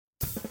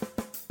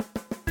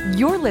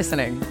You're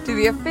listening to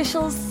the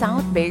official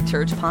South Bay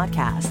Church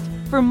podcast.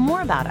 For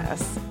more about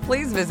us,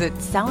 please visit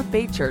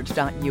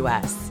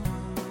southbaychurch.us.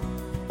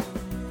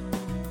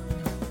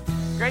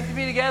 Great to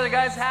be together,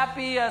 guys.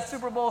 Happy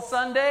Super Bowl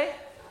Sunday.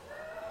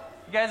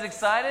 You guys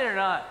excited or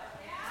not?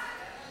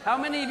 How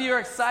many of you are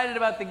excited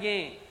about the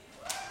game?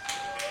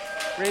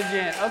 Raise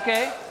your hand.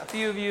 Okay, a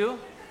few of you.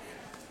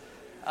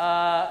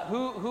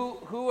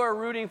 Who are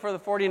rooting for the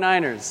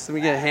 49ers? Let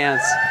me get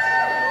hands.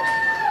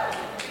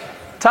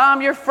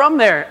 Tom, you're from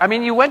there. I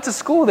mean, you went to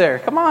school there.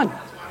 Come on.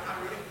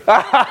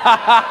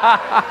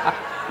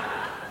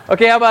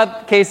 Okay, how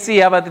about KC?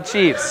 How about the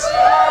Chiefs?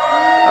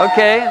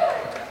 Okay.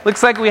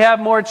 Looks like we have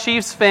more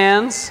Chiefs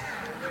fans.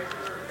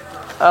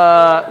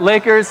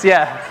 Lakers,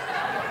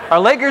 yeah. Are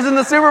Lakers in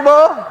the Super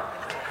Bowl?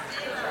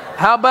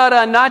 How about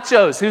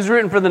nachos? Who's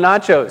rooting for the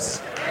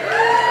nachos?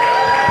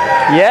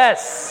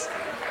 Yes.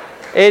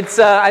 It's.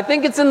 I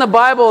think it's in the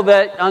Bible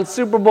that on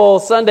Super Bowl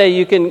Sunday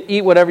you can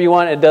eat whatever you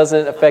want. It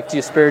doesn't affect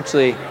you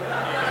spiritually.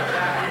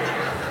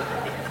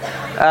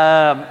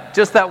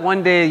 Just that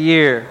one day a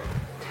year.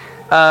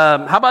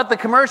 How about the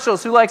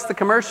commercials? Who likes the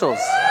commercials?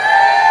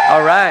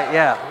 All right,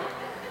 yeah.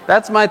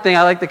 That's my thing.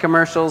 I like the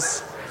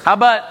commercials. How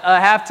about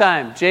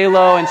halftime?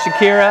 J-Lo and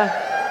Shakira.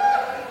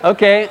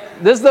 Okay.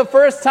 This is the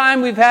first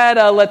time we've had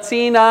a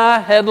Latina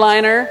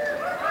headliner,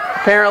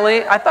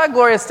 apparently. I thought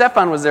Gloria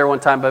Estefan was there one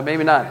time, but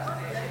maybe not.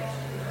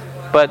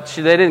 But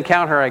they didn't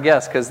count her, I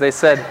guess, because they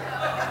said,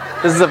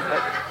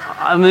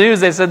 on the news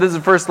they said this is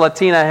the first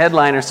Latina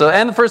headliner. So,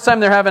 and the first time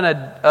they're having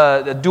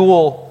a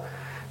dual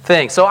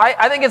thing. So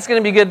I think it's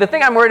going to be good. The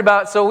thing I'm worried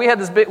about, so we had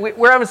this big,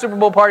 we're having a Super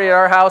Bowl party at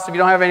our house. If you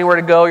don't have anywhere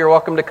to go, you're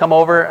welcome to come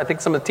over. I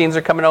think some of the teens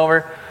are coming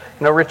over.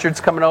 You know,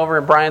 Richard's coming over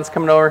and Brian's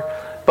coming over.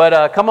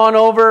 But come on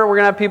over. We're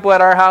going to have people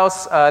at our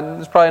house.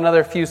 There's probably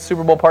another few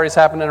Super Bowl parties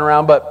happening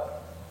around.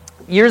 But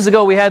years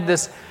ago, we had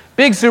this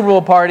big Super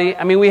Bowl party.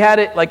 I mean, we had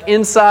it like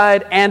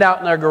inside and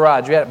out in our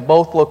garage. We had it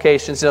both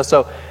locations. You know,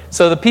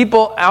 so the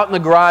people out in the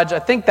garage, I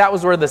think that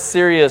was where the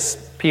serious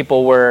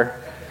people were.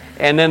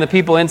 And then the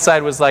people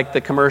inside was like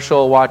the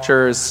commercial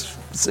watchers,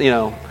 you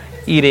know,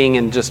 eating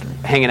and just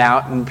hanging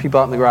out, and people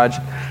out in the garage.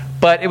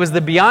 But it was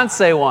the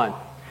Beyonce one.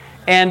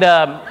 And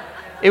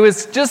it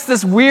was just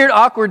this weird,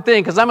 awkward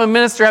thing, because I'm a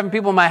minister having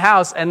people in my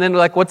house, and then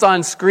like what's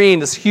on screen,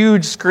 this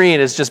huge screen,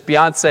 is just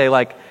Beyonce,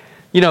 like,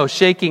 you know,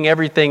 shaking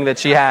everything that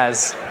she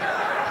has.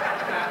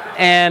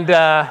 And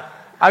I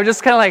was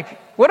just kind of like,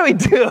 what do we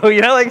do?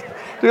 You know, like,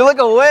 do we look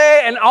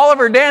away? And all of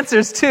her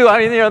dancers too. I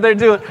mean, you know, they're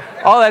doing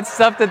all that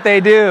stuff that they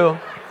do.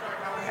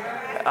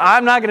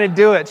 I'm not going to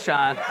do it,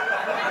 Sean.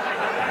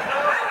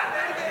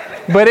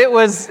 But it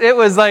was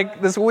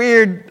like this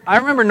weird. I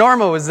remember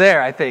Norma was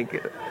there. I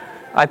think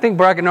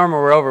Brock and Norma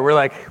were over. We're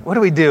like, what do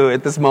we do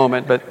at this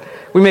moment? But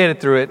we made it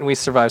through it, and we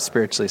survived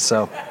spiritually.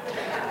 So,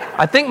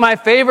 I think my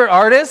favorite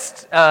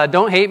artist,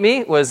 don't hate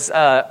me, was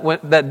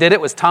that did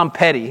it was Tom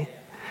Petty.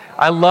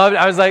 I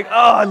was like,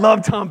 oh, I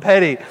love Tom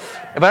Petty.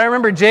 But I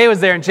remember Jay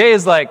was there, and Jay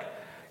is like,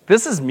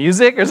 this is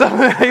music or something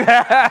like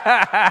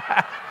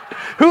that.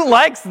 Who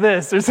likes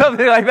this or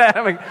something like that?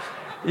 I'm like,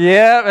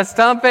 yeah, that's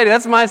Tom Petty.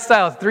 That's my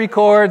style. 3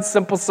 chords,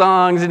 simple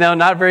songs, you know,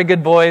 not very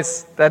good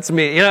voice. That's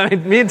me. You know,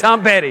 me and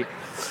Tom Petty.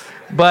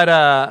 But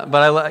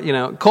I, you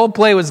know,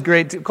 Coldplay was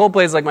great too.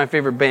 Coldplay is like my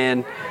favorite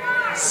band.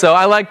 So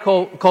I like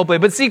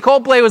Coldplay. But see,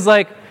 Coldplay was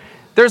like,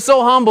 they're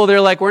so humble. They're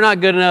like, we're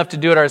not good enough to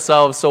do it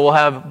ourselves, so we'll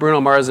have Bruno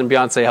Mars and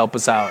Beyonce help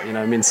us out. You know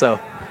what I mean? So,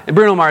 and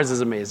Bruno Mars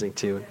is amazing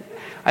too.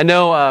 I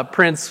know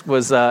Prince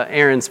was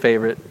Aaron's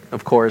favorite,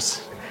 of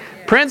course.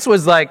 Prince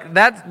was like,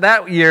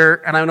 that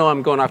year, and I know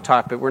I'm going off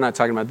topic. We're not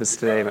talking about this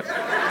today, but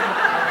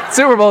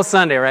Super Bowl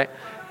Sunday, right?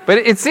 But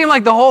it seemed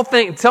like the whole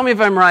thing, tell me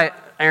if I'm right,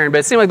 Aaron, but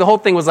it seemed like the whole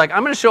thing was like,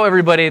 I'm going to show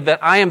everybody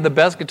that I am the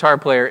best guitar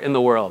player in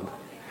the world.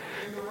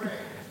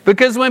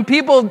 Because when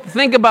people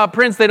think about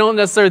Prince, they don't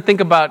necessarily think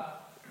about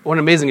what an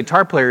amazing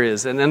guitar player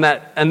is. And then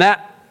that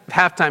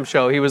halftime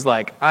show, he was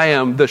like, I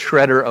am the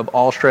shredder of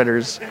all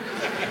shredders.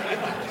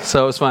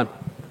 So it was fun.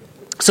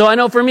 So I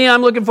know for me,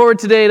 I'm looking forward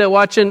today to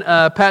watching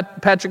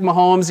Patrick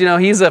Mahomes. You know,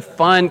 he's a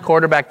fun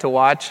quarterback to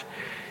watch.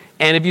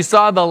 And if you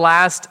saw the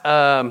last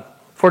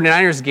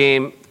 49ers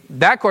game,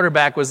 that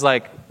quarterback was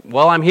like,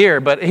 well, I'm here,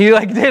 but he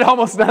like did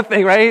almost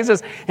nothing, right? He's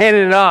just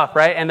handing it off,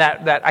 right? And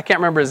that I can't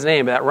remember his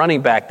name, that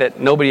running back that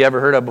nobody ever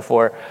heard of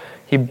before,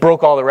 he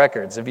broke all the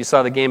records. If you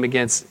saw the game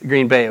against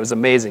Green Bay, it was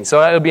amazing.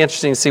 So it'll be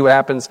interesting to see what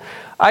happens.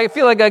 I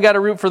feel like I got to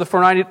root for the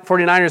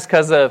 49ers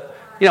because of,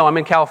 you know, I'm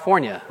in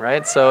California,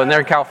 right? So, and they're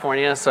in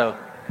California, so.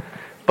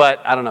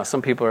 But I don't know,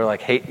 some people are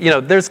like, hey, you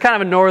know, there's kind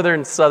of a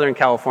northern, southern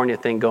California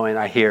thing going,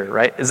 I hear,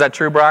 right? Is that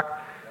true,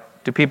 Brock?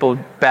 Do people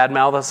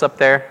badmouth us up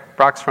there?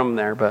 Brock's from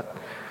there, but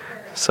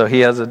so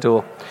he has a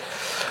dual.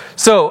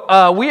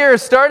 So we are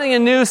starting a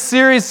new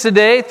series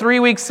today,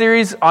 3-week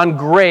series on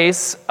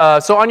grace.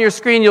 So on your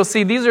screen, you'll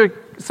see these are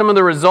some of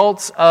the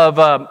results of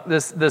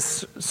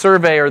this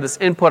survey or this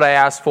input I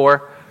asked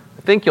for.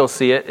 I think you'll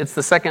see it. It's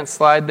the second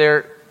slide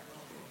there.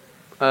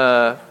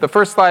 The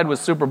first slide was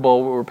Super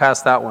Bowl. We're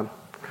past that one.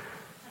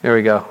 There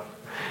we go.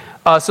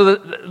 So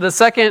the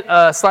second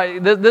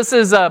slide, this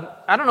is,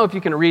 I don't know if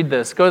you can read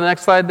this. Go to the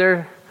next slide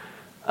there.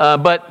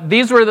 But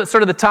these were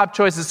sort of the top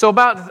choices. So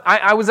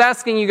I was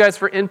asking you guys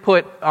for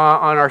input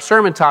on our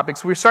sermon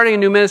topics. We're starting a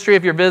new ministry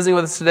if you're visiting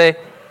with us today.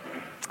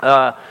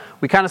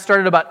 We kind of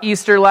started about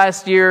Easter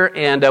last year,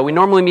 and we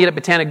normally meet at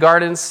Botanic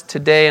Gardens.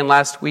 Today and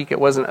last week it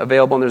wasn't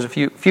available, and there's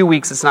a few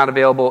weeks it's not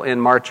available in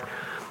March.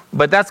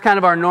 But that's kind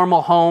of our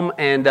normal home,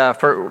 and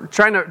for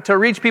trying to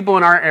reach people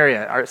in our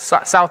area, our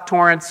South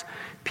Torrance,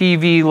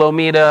 PV,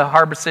 Lomita,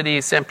 Harbor City,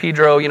 San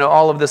Pedro,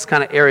 all of this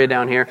kind of area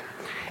down here.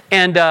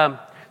 And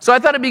so I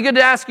thought it'd be good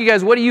to ask you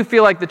guys, what do you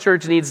feel like the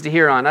church needs to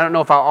hear on? I don't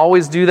know if I'll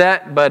always do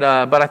that, but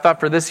I thought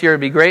for this year it'd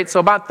be great. So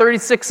about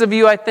 36 of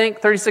you, I think,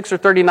 36 or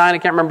 39, I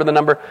can't remember the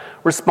number,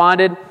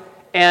 responded.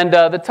 And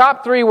the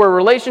top three were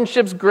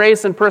relationships,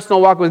 grace, and personal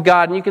walk with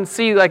God. And you can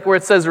see where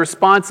it says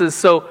responses.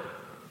 So,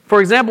 for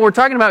example, we're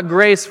talking about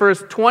grace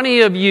first. 20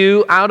 of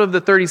you out of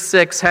the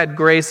 36 had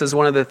grace as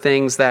one of the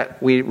things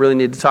that we really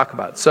need to talk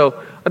about.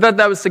 So I thought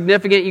that was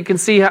significant. You can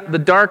see how the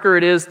darker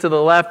it is to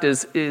the left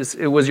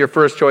it was your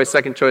first choice,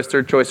 second choice,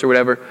 third choice, or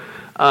whatever.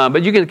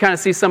 But you can kind of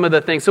see some of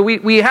the things. So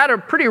we had a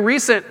pretty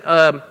recent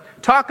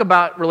talk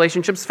about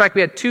relationships. In fact,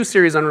 we had 2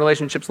 series on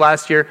relationships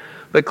last year,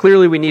 but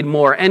clearly we need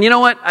more. And you know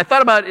what? I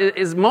thought about it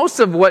is most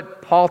of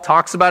what Paul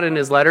talks about in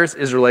his letters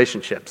is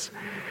relationships.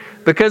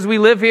 Because we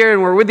live here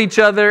and we're with each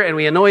other and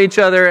we annoy each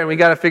other and we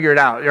got to figure it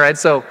out, right?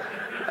 So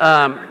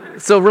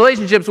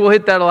relationships, we'll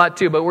hit that a lot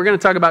too, but we're going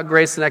to talk about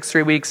grace the next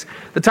 3 weeks.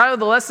 The title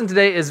of the lesson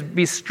today is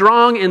Be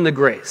Strong in the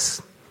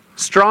Grace.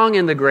 Strong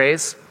in the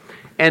Grace.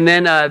 And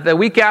then the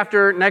week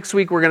after, next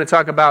week, we're going to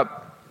talk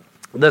about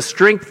the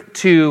strength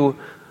to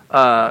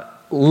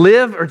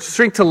live, or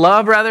strength to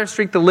love rather,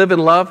 strength to live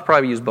and love,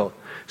 probably use both.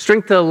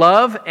 Strength to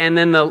love, and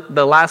then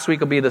the last week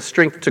will be the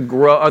strength to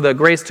grow, or the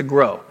grace to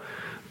grow.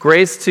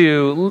 Grace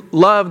to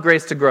love,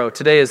 grace to grow.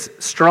 Today is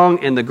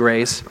strong in the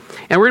grace.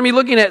 And we're going to be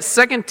looking at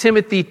 2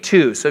 Timothy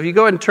 2. So if you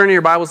go ahead and turn in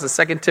your Bibles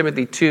to 2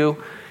 Timothy 2,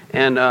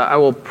 and I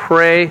will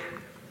pray,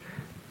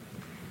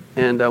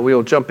 and we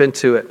will jump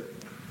into it.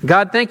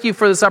 God, thank you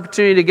for this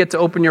opportunity to get to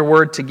open your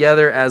word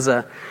together as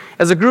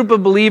a group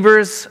of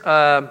believers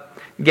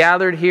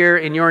gathered here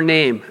in your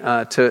name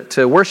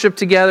to worship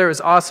together. It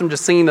was awesome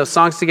just singing those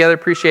songs together.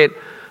 Appreciate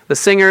the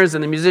singers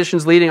and the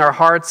musicians leading our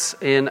hearts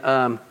in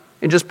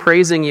just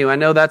praising you. I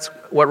know that's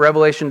what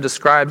Revelation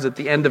describes at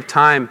the end of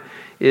time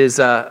is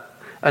an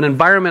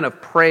environment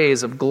of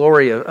praise, of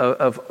glory,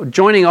 of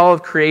joining all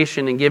of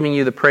creation and giving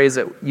you the praise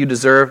that you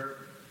deserve.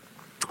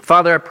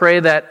 Father, I pray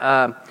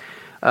that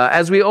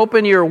as we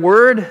open your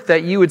word,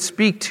 that you would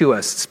speak to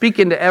us. Speak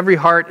into every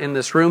heart in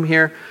this room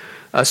here.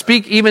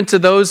 Speak even to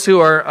those who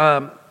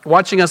are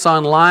watching us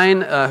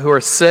online, who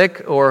are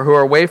sick or who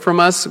are away from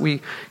us.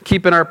 We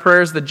keep in our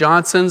prayers the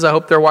Johnsons. I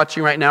hope they're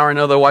watching right now, or I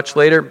know they'll watch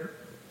later.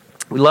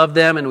 We love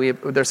them, and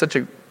they're such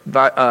an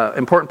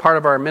important part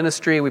of our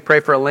ministry. We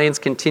pray for Elaine's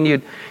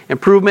continued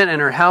improvement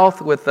in her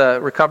health with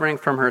recovering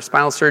from her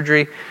spinal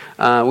surgery.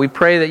 We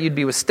pray that you'd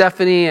be with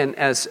Stephanie, and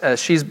as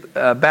she's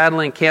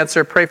battling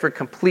cancer, pray for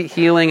complete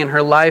healing in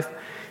her life.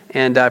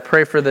 And I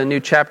pray for the new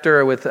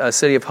chapter with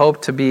City of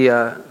Hope to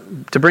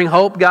bring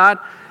hope, God.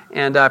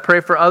 And I pray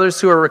for others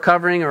who are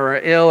recovering or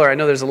are ill, or I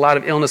know there's a lot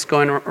of illness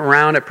going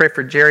around. I pray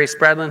for Jerry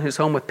Spradlin, who's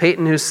home with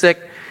Peyton, who's sick.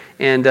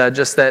 And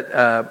just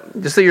that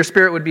your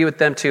Spirit would be with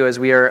them too as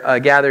we are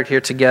gathered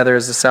here together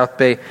as the South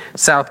Bay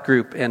South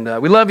group.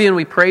 And we love you and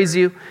we praise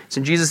you. It's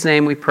in Jesus'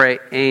 name we pray,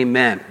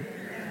 amen.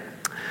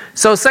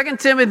 So 2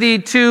 Timothy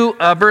 2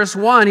 verse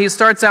 1, he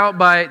starts out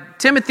by,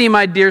 Timothy,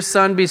 my dear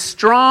son, be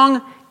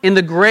strong in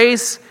the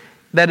grace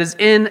that is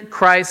in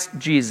Christ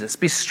Jesus.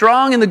 Be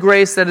strong in the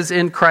grace that is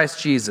in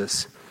Christ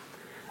Jesus.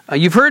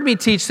 You've heard me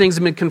teach things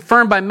and been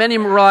confirmed by many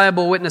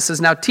reliable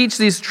witnesses. Now teach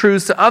these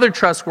truths to other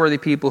trustworthy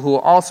people who will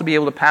also be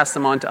able to pass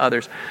them on to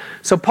others.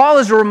 So Paul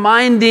is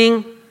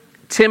reminding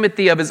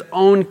Timothy of his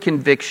own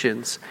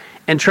convictions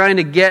and trying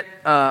to get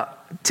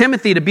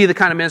Timothy to be the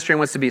kind of minister he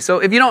wants to be. So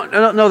if you don't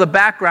know the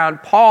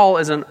background, Paul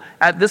is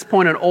at this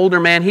point an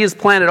older man. He has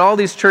planted all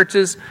these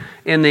churches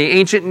in the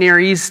ancient Near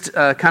East,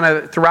 kind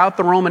of throughout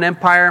the Roman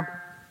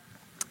Empire.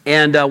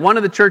 And one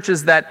of the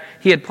churches that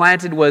he had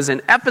planted was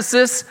in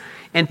Ephesus.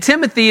 And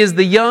Timothy is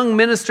the young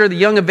minister, the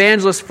young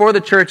evangelist for the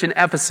church in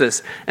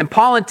Ephesus. And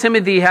Paul and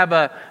Timothy have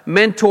a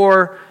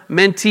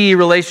mentor-mentee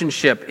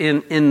relationship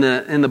in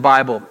the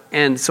Bible.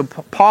 And so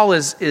Paul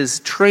is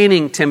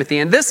training Timothy.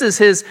 And this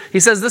is he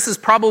says, this is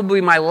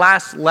probably my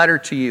last letter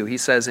to you, he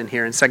says in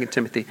here in 2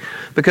 Timothy.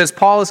 Because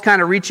Paul is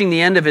kind of reaching the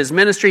end of his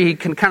ministry. He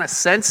can kind of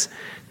sense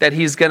that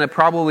he's going to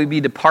probably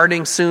be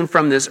departing soon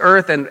from this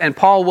earth. And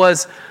Paul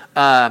was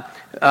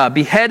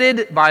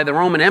beheaded by the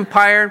Roman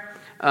Empire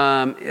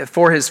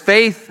for his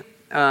faith,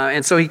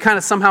 and so he kind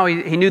of somehow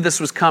he knew this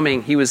was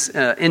coming. He was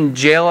in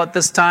jail at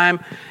this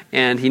time,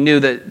 and he knew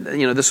that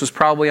this was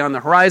probably on the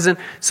horizon.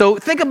 So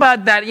think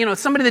about that.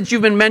 Somebody that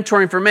you've been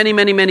mentoring for many,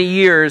 many, many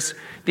years.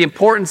 The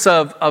importance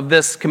of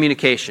this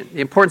communication.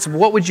 The importance of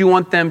what would you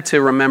want them to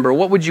remember?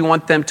 What would you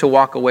want them to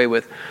walk away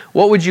with?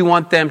 What would you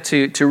want them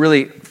to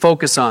really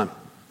focus on?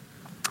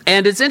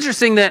 And it's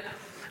interesting that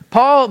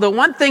Paul, the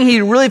one thing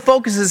he really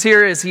focuses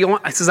here is he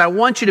says, I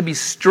want you to be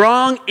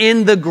strong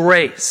in the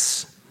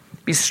grace.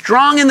 Be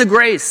strong in the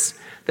grace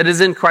that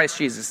is in Christ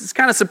Jesus. It's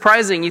kind of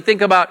surprising. You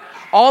think about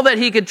all that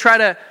he could try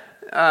to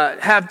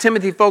have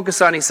Timothy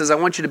focus on. He says, I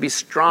want you to be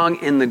strong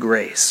in the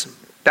grace.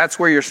 That's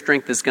where your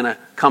strength is going to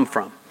come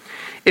from.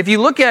 If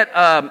you look at,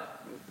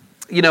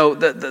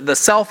 the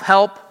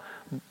self-help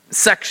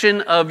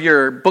section of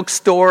your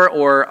bookstore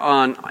or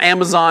on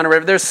Amazon or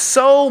whatever, there's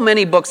so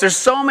many books, there's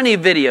so many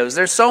videos,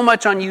 there's so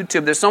much on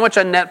YouTube, there's so much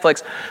on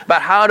Netflix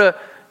about how to,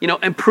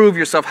 improve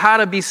yourself, how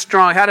to be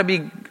strong, how to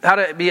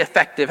be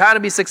effective, how to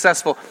be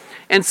successful.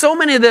 And so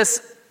many of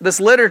this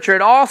literature,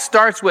 it all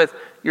starts with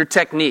your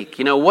technique.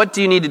 What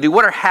do you need to do?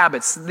 What are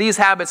habits? These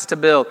habits to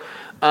build.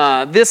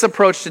 This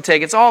approach to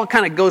take. It's all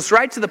kind of goes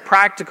right to the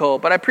practical.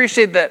 But I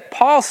appreciate that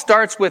Paul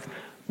starts with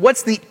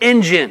what's the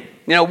engine?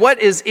 What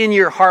is in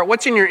your heart?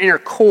 What's in your inner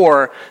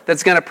core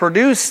that's going to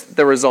produce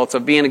the results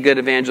of being a good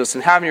evangelist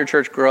and having your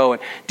church grow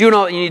and doing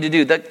all that you need to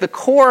do? The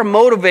core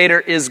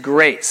motivator is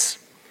grace.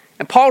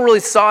 And Paul really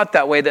saw it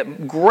that way,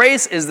 that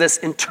grace is this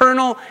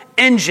internal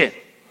engine.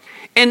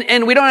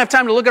 And we don't have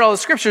time to look at all the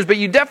scriptures, but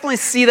you definitely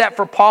see that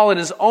for Paul in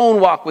his own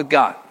walk with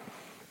God.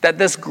 That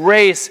this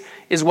grace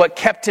is what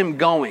kept him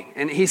going.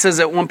 And he says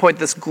at one point,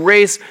 this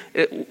grace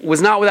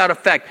was not without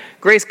effect.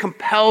 Grace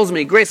compels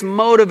me. Grace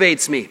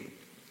motivates me.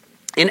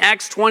 In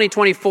Acts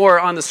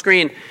 20:24 on the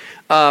screen,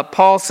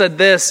 Paul said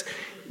this.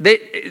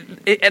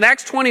 In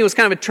Acts 20 was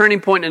kind of a turning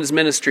point in his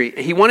ministry.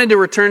 He wanted to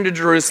return to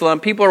Jerusalem.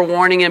 People are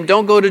warning him,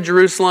 don't go to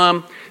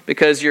Jerusalem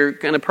because you're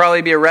going to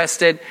probably be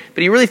arrested.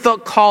 But he really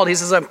felt called. He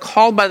says, I'm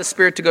called by the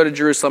Spirit to go to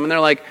Jerusalem. And they're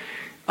like,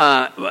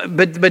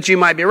 but you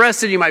might be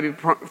arrested, you might be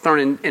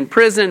thrown in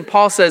prison.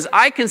 Paul says,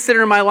 I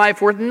consider my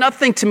life worth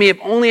nothing to me if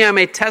only I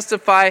may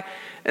testify,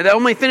 and I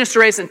only finish the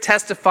race and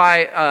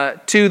testify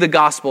to the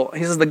gospel.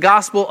 He says, the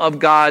gospel of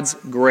God's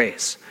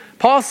grace.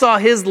 Paul saw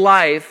his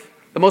life,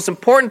 the most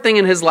important thing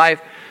in his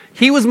life,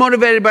 he was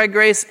motivated by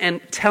grace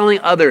and telling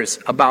others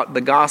about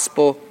the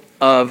gospel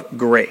of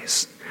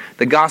grace.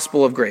 The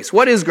gospel of grace.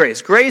 What is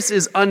grace? Grace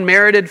is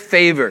unmerited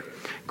favor.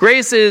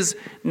 Grace is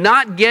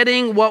not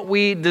getting what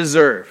we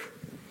deserve.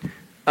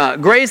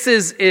 Grace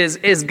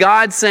is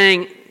God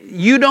saying,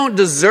 you don't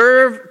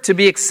deserve to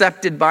be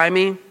accepted by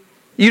me.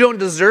 You don't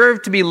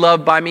deserve to be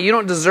loved by me. You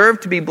don't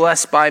deserve to be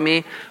blessed by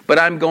me, but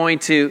I'm going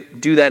to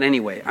do that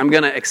anyway. I'm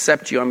going to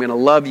accept you. I'm going to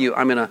love you.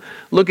 I'm going to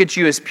look at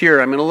you as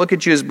pure. I'm going to look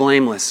at you as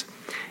blameless.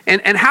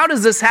 And how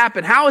does this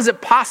happen? How is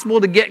it possible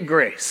to get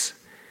grace?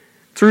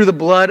 Through the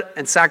blood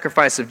and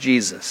sacrifice of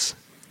Jesus.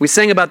 We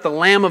sang about the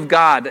Lamb of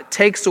God that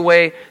takes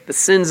away the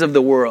sins of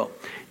the world.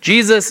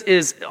 Jesus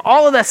is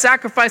all of that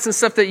sacrifice and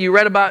stuff that you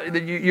read about,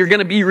 that you're going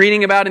to be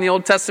reading about in the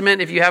Old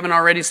Testament if you haven't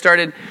already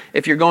started,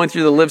 if you're going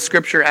through the Live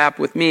Scripture app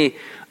with me.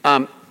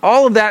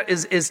 All of that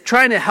is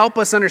trying to help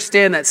us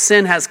understand that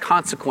sin has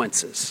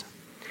consequences.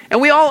 And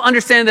we all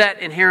understand that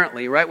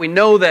inherently, right? We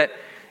know that,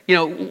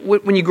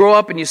 when you grow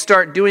up and you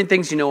start doing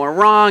things are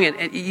wrong,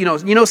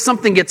 and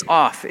something gets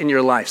off in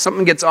your life.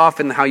 Something gets off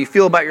in how you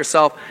feel about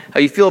yourself, how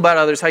you feel about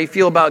others, how you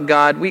feel about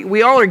God.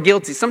 We all are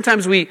guilty.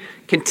 Sometimes we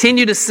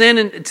continue to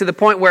sin to the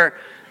point where,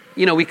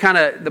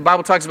 the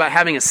Bible talks about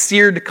having a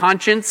seared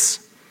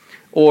conscience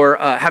or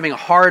having a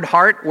hard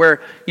heart,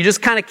 where you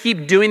just kind of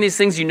keep doing these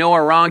things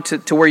are wrong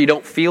to where you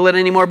don't feel it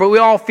anymore. But we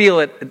all feel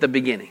it at the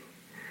beginning.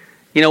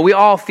 We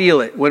all feel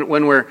it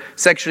when we're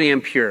sexually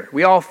impure.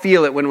 We all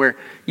feel it when we're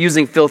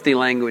using filthy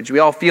language. We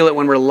all feel it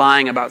when we're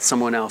lying about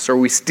someone else, or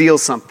we steal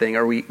something,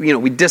 or we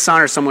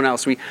dishonor someone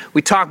else.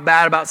 We talk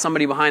bad about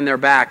somebody behind their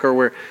back, or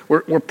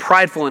we're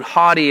prideful and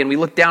haughty, and we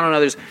look down on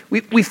others.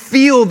 We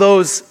feel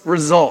those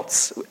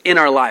results in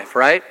our life,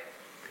 right?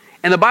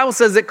 And the Bible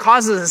says it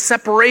causes a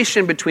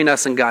separation between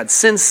us and God.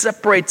 Sin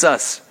separates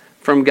us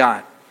from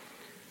God.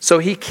 So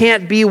he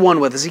can't be one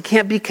with us. He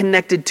can't be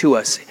connected to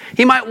us.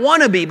 He might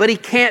want to be, but he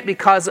can't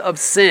because of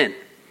sin.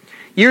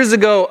 Years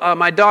ago,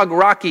 my dog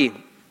Rocky,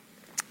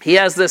 he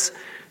has this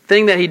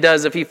thing that he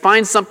does. If he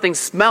finds something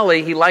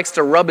smelly, he likes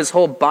to rub his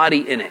whole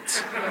body in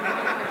it.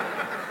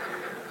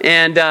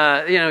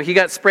 And, he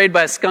got sprayed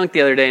by a skunk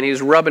the other day, and he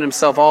was rubbing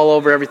himself all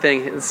over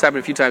everything. It's happened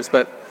a few times.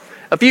 But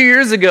a few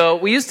years ago,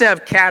 we used to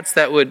have cats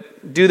that would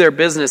do their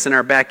business in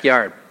our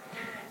backyard.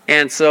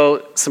 And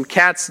so some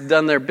cats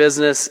done their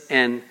business,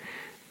 and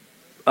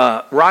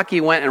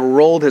Rocky went and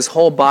rolled his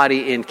whole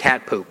body in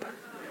cat poop.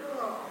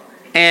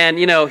 And,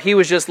 he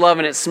was just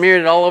loving it,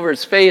 smeared it all over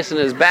his face and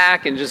his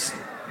back, and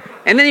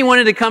then he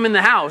wanted to come in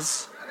the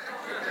house.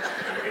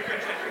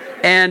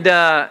 And,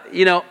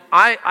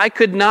 I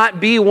could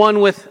not be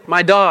one with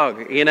my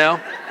dog,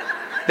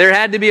 There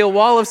had to be a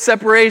wall of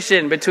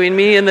separation between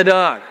me and the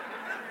dog.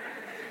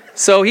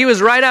 So he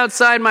was right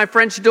outside my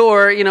French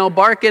door,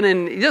 barking,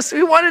 and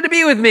he wanted to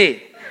be with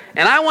me.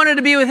 And I wanted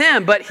to be with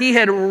him, but he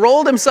had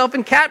rolled himself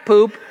in cat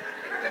poop,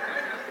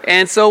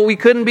 and so we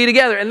couldn't be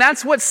together. And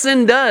that's what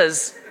sin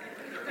does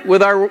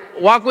with our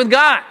walk with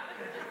God.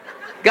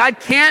 God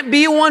can't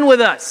be one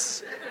with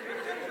us.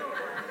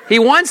 He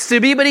wants to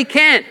be, but he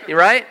can't,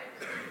 right?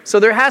 So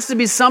there has to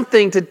be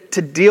something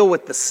to deal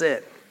with the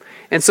sin.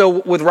 And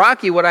so with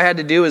Rocky, what I had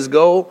to do is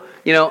go,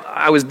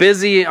 I was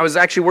busy. I was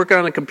actually working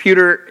on a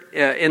computer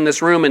in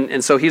this room,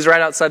 and so he's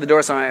right outside the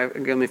door, so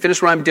I'm going to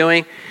finish what I'm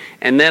doing.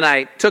 And then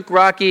I took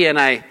Rocky and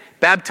I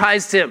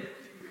baptized him.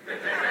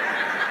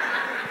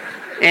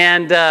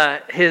 And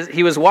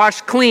he was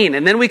washed clean,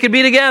 and then we could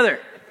be together.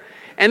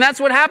 And that's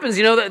what happens,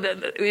 in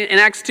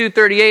Acts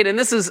 2:38.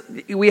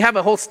 And we have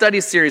a whole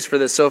study series for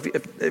this. So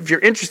if you're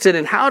interested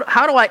in how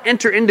do I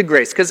enter into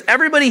grace? Because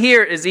everybody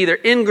here is either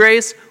in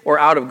grace or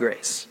out of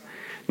grace.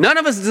 None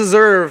of us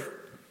deserve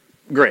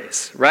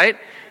grace, right?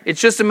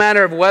 It's just a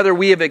matter of whether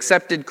we have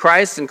accepted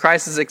Christ and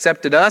Christ has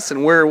accepted us,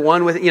 and we're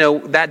one with,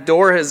 that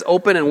door has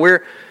opened and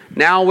we're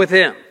now with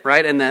Him,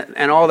 right?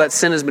 And all that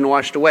sin has been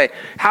washed away.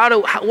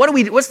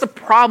 What's the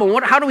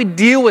problem? How do we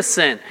deal with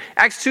sin?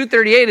 Acts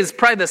 2:38 is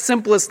probably the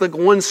simplest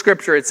one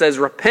scripture. It says,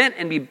 repent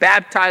and be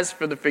baptized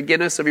for the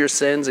forgiveness of your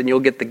sins, and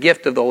you'll get the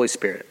gift of the Holy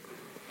Spirit.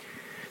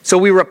 So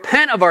we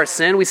repent of our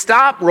sin. We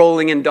stop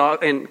rolling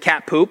in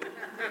cat poop,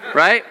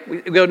 right?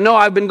 We go, no,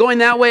 I've been going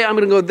that way. I'm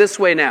going to go this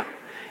way now.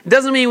 It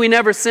doesn't mean we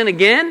never sin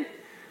again,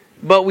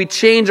 but we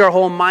change our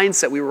whole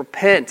mindset. We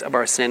repent of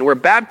our sin. We're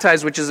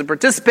baptized, which is a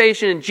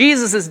participation in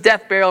Jesus'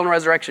 death, burial, and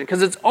resurrection.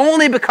 Because it's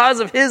only because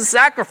of His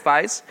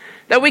sacrifice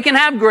that we can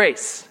have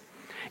grace.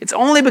 It's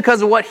only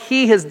because of what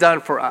He has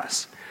done for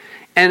us.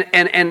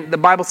 And the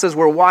Bible says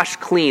we're washed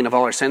clean of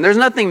all our sin. There's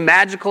nothing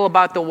magical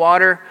about the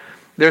water.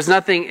 There's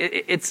nothing,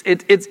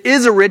 it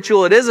is a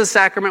ritual. It is a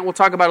sacrament. We'll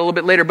talk about it a little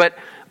bit later. But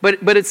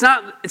it's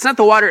not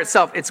the water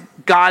itself. It's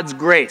God's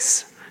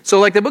grace. So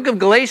like the book of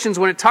Galatians,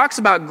 when it talks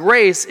about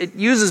grace, it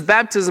uses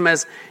baptism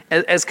as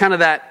kind of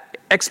that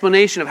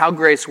explanation of how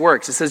grace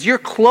works. It says, you're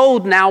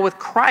clothed now with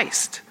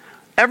Christ.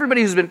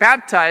 Everybody who's been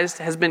baptized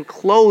has been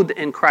clothed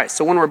in Christ.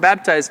 So when we're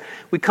baptized,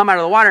 we come out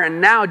of the water, and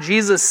now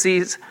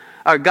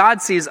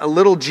God sees a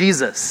little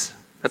Jesus.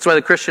 That's why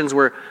the Christians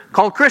were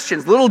called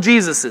Christians, little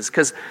Jesuses,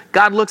 because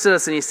God looks at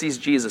us and He sees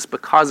Jesus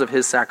because of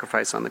His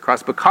sacrifice on the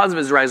cross, because of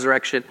His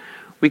resurrection.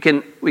 We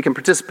can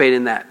participate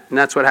in that. And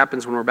that's what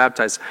happens when we're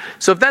baptized.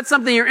 So if that's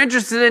something you're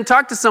interested in,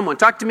 talk to someone.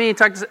 Talk to me.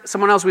 Talk to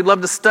someone else. We'd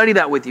love to study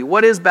that with you.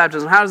 What is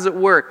baptism? How does it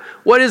work?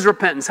 What is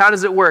repentance? How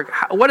does it work?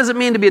 What does it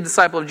mean to be a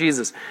disciple of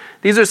Jesus?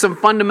 These are some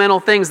fundamental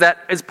things that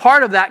is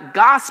part of that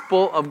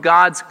gospel of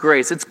God's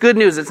grace. It's good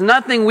news. It's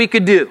nothing we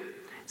could do.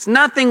 It's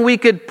nothing we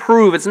could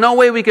prove. It's no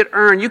way we could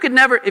earn. You could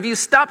never, if you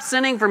stop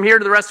sinning from here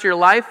to the rest of your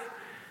life,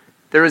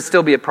 there would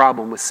still be a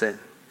problem with sin.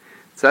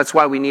 So that's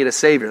why we need a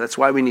Savior. That's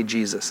why we need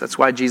Jesus. That's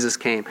why Jesus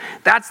came.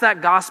 That's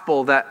that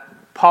gospel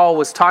that Paul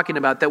was talking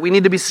about, that we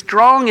need to be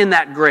strong in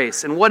that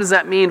grace. And what does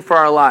that mean for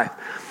our life?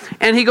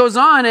 And he goes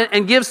on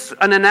and gives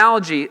an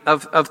analogy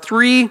of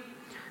three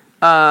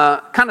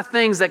kind of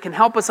things that can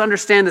help us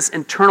understand this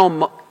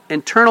internal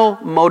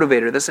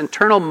motivator, this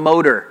internal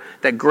motor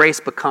that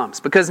grace becomes.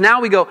 Because now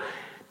we go,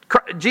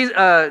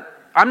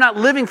 I'm not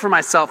living for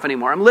myself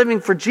anymore. I'm living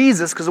for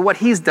Jesus because of what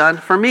He's done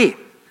for me.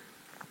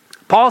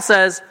 Paul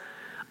says,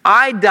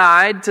 I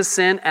died to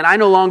sin and I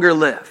no longer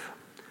live.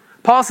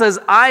 Paul says,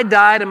 I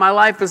died and my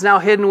life is now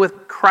hidden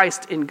with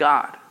Christ in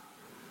God.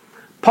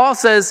 Paul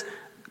says,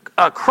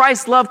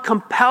 Christ's love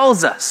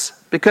compels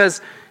us because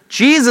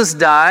Jesus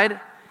died,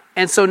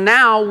 and so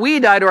now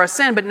we die to our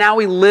sin, but now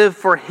we live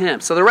for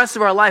Him. So the rest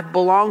of our life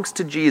belongs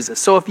to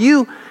Jesus. So if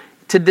you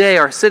today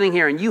are sitting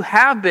here and you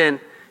have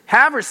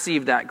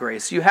received that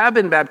grace, you have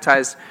been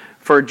baptized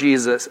for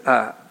Jesus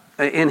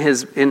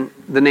in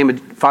the name of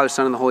Father,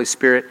 Son, and the Holy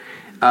Spirit,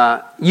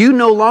 you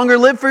no longer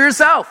live for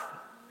yourself,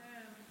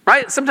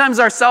 right? Sometimes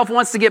our self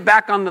wants to get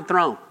back on the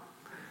throne.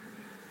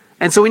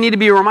 And so we need to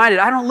be reminded,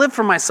 I don't live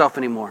for myself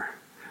anymore.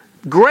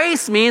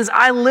 Grace means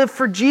I live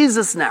for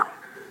Jesus now.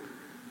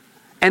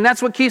 And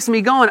that's what keeps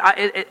me going.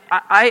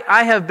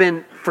 I have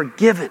been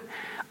forgiven.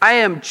 I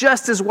am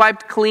just as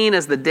wiped clean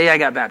as the day I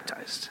got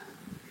baptized.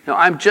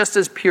 I'm just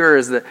as pure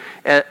as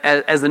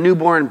the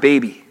newborn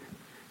baby.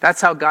 That's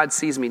how God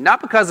sees me.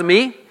 Not because of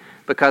me,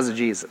 because of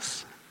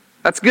Jesus.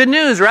 That's good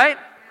news, right?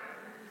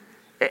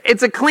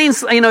 It's a clean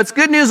slate. It's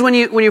good news when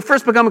you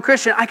first become a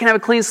Christian. I can have a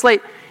clean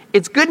slate.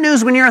 It's good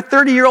news when you're a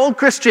 30-year-old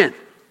Christian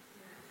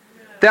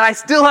that I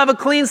still have a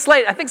clean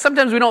slate. I think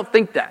sometimes we don't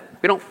think that.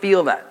 We don't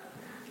feel that,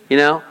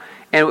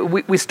 And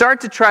we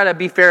start to try to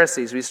be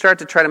Pharisees. We start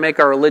to try to make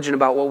our religion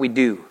about what we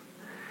do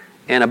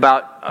and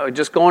about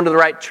just going to the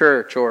right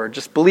church or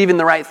just believing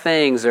the right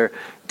things or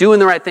doing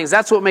the right things.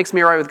 That's what makes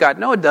me right with God.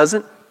 No, it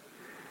doesn't.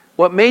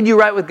 What made you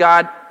right with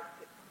God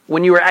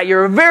when you were at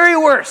your very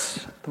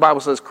worst, the Bible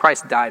says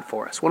Christ died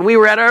for us. When we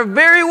were at our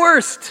very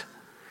worst,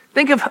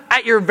 think of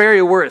at your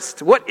very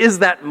worst. What is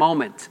that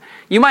moment?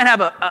 You might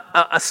have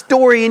a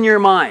story in your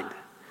mind,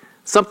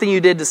 something you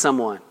did to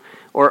someone,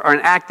 or an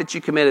act that you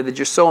committed that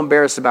you're so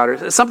embarrassed about,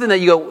 or something that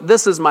you go,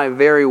 this is my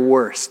very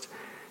worst.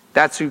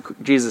 That's who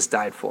Jesus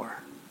died for.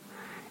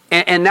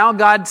 And now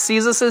God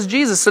sees us as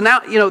Jesus. So now,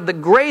 the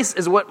grace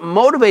is what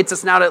motivates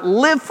us now to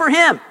live for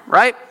Him,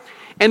 right?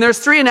 And there's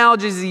three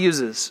analogies He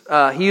uses.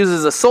 He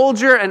uses a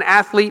soldier, an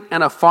athlete,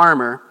 and a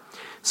farmer.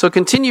 So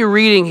continue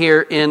reading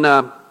here in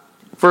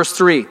verse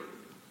 3. You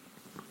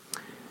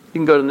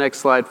can go to the next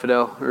slide,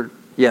 Fidel, or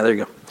Yeah, there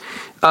you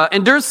go.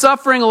 Endure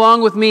suffering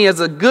along with me as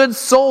a good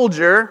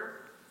soldier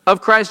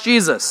of Christ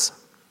Jesus.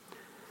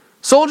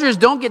 Soldiers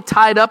don't get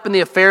tied up in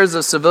the affairs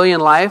of civilian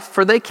life,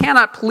 for they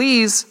cannot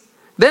please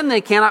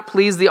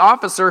the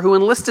officer who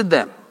enlisted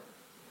them.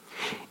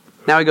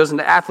 Now he goes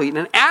into athlete.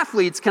 And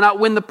athletes cannot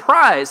win the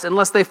prize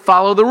unless they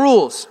follow the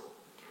rules.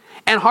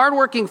 And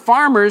hardworking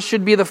farmers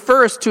should be the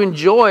first to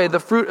enjoy the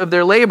fruit of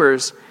their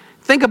labors.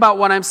 Think about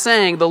what I'm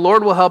saying. The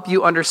Lord will help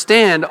you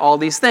understand all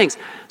these things.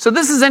 So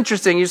this is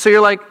interesting. So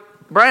you're like,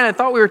 Brian, I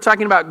thought we were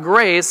talking about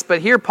grace,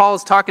 but here Paul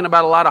is talking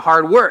about a lot of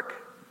hard work.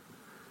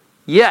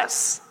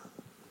 Yes.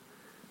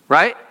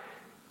 Right?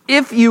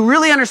 If you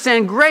really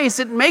understand grace,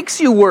 it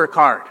makes you work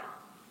hard.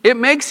 It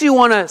makes you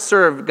want to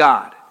serve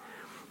God.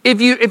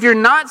 If you're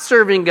not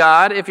serving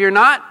God, if you're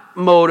not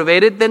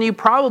motivated, then you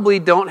probably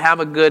don't have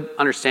a good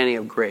understanding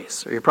of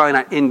grace, or you're probably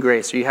not in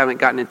grace, or you haven't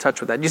gotten in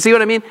touch with that. Do you see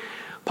what I mean?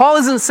 Paul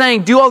isn't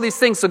saying do all these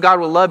things so God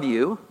will love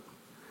you.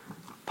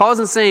 Paul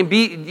isn't saying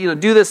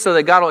do this so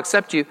that God will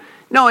accept you.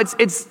 No,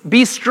 it's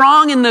be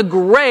strong in the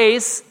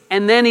grace,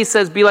 and then he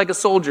says be like a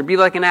soldier, be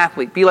like an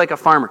athlete, be like a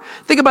farmer.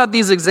 Think about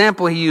these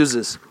examples he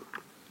uses.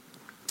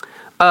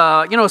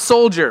 A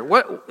soldier.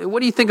 What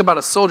do you think about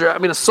a soldier? I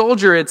mean, a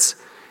soldier, it's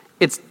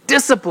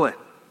discipline,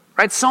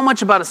 right? So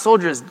much about a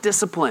soldier is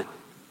discipline.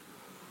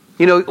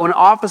 When an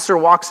officer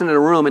walks into the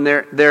room and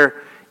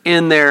they're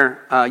in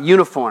their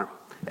uniform,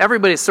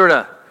 everybody sort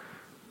of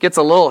gets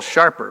a little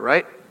sharper,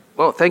 right?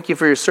 Well, thank you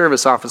for your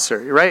service, officer,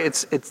 right?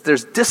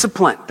 There's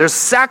discipline. There's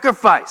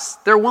sacrifice.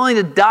 They're willing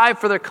to die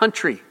for their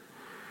country.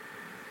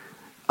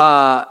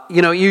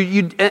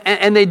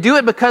 And they do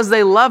it because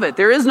they love it.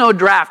 There is no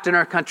draft in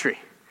our country.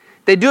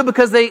 They do it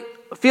because they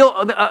feel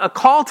a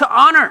call to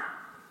honor.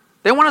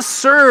 They want to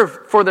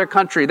serve for their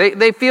country.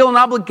 They feel an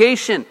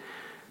obligation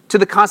to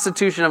the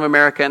Constitution of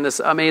America and this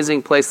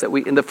amazing place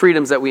and the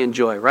freedoms that we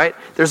enjoy, right?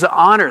 There's an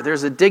honor.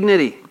 There's a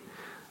dignity.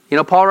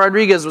 Paul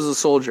Rodriguez was a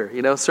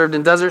soldier, served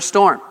in Desert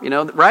Storm,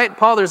 right?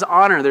 Paul, there's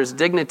honor, there's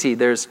dignity,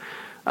 there's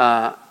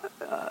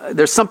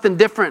something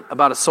different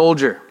about a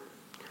soldier.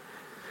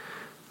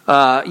 We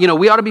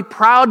ought to be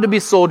proud to be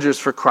soldiers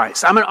for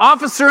Christ. I'm an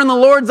officer in the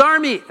Lord's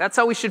army. That's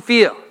how we should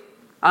feel.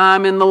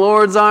 I'm in the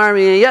Lord's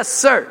army. Yes,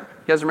 sir.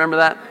 You guys remember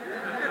that?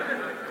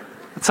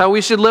 That's how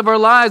we should live our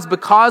lives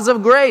because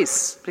of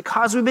grace,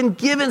 because we've been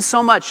given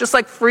so much. Just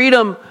like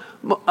freedom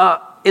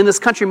in this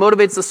country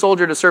motivates the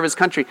soldier to serve his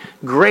country,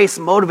 grace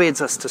motivates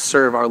us to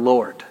serve our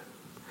Lord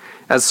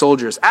as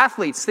soldiers.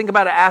 Athletes, think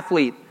about an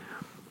athlete.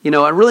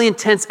 A really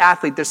intense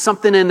athlete, there's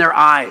something in their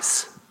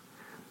eyes.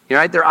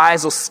 Right? Their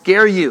eyes will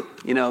scare you.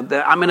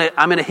 That I'm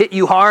gonna hit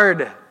you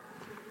hard.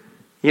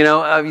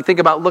 You think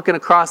about looking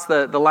across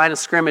the line of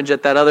scrimmage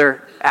at that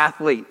other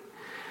athlete.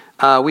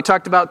 We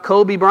talked about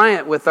Kobe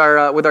Bryant with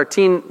our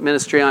teen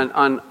ministry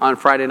on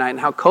Friday night, and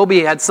how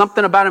Kobe had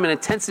something about him, an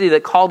intensity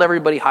that called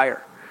everybody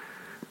higher.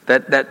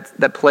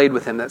 That played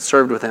with him, that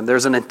served with him.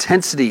 There's an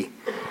intensity.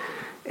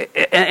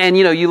 And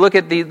you look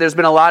at there's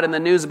been a lot in the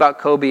news about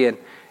Kobe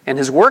and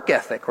his work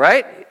ethic,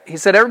 right? He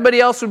said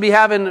everybody else would be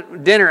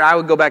having dinner, I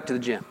would go back to the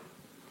gym.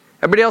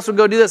 Everybody else would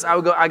go do this, I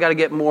would go, I got to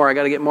get more, I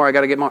got to get more, I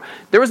got to get more.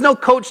 There was no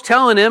coach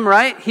telling him,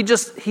 right?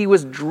 He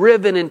was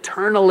driven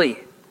internally.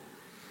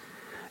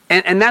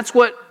 And that's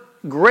what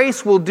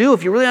grace will do.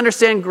 If you really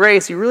understand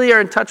grace, you really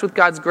are in touch with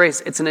God's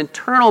grace, it's an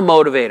internal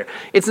motivator.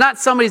 It's not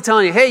somebody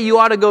telling you, hey, you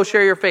ought to go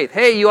share your faith.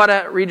 Hey, you ought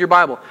to read your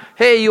Bible.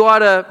 Hey, you ought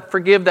to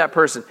forgive that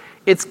person.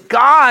 It's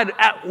God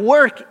at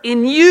work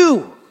in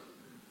you.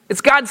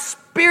 It's God's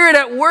Spirit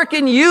at work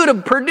in you to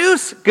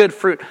produce good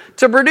fruit,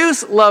 to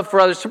produce love for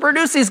others, to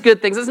produce these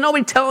good things. There's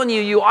nobody telling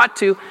you ought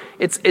to.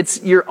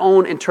 It's your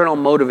own internal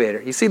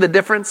motivator. You see the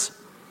difference?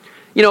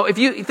 If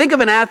you think of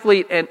an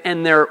athlete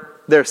and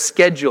their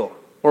schedule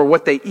or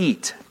what they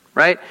eat,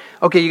 right?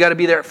 Okay, you got to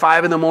be there at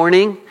 5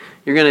 a.m.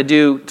 You're going to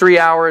do 3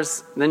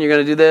 hours. Then you're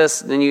going to do this.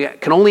 Then you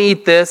can only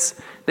eat this.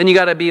 Then you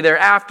got to be there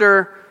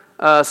after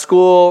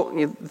school.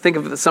 You think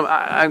of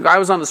I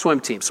was on the swim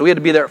team, so we had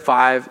to be there at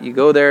 5. You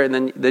go there, and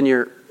then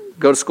you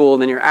go to school,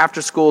 and then you're after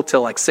school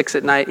till like 6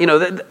 at night. And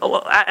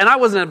I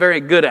wasn't a very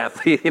good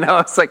athlete.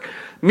 It's like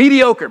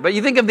mediocre. But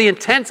you think of the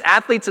intense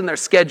athletes and their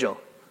schedule,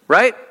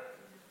 right?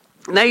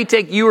 Now you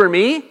take you or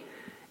me,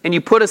 and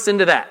you put us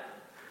into that.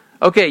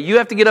 Okay, you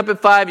have to get up at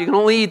 5. You can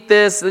only eat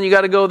this. Then you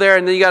got to go there,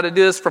 and then you got to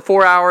do this for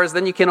 4 hours.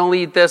 Then you can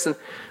only eat this. And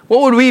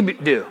what would we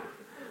do?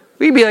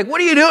 We'd be like,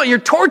 "What are you doing? You're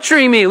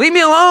torturing me. Leave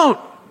me alone."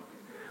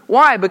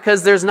 Why?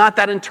 Because there's not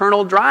that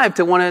internal drive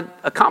to want to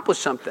accomplish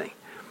something.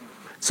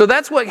 So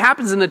that's what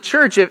happens in the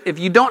church. If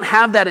you don't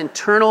have that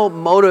internal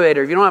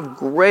motivator, if you don't have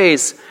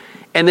grace,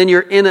 and then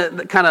you're in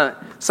a kind of,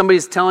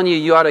 somebody's telling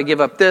you ought to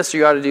give up this, or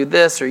you ought to do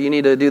this, or you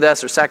need to do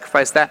this, or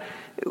sacrifice that,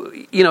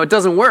 it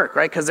doesn't work,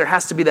 right? Because there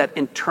has to be that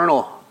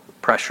internal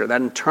pressure,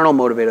 that internal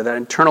motivator, that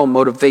internal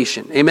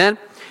motivation. Amen?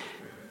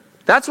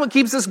 That's what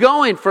keeps us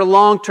going for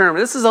long term.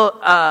 This is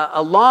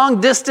a long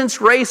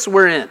distance race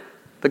we're in,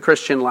 the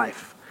Christian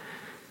life.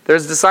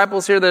 There's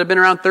disciples here that have been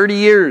around 30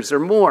 years or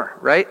more,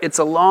 right? It's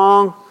a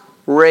long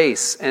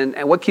Grace. And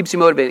what keeps you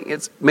motivated?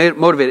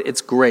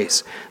 It's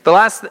grace. The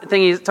last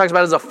thing he talks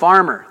about is a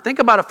farmer. Think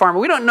about a farmer.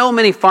 We don't know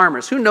many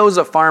farmers. Who knows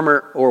a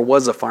farmer or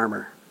was a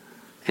farmer?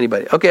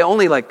 Anybody? Okay,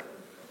 only like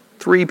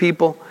 3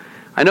 people.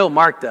 I know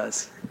Mark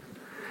does.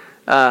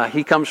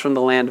 He comes from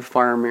the land of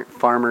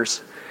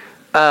farmers.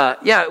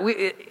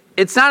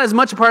 It's not as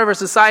much a part of our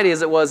society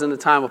as it was in the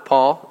time of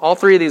Paul. All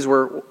 3 of these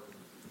were,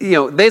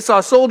 they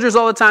saw soldiers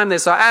all the time. They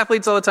saw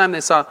athletes all the time.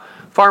 They saw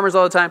farmers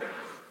all the time.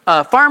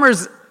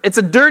 Farmers, it's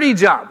a dirty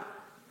job.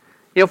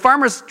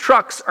 Farmers'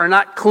 trucks are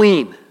not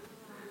clean.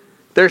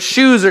 Their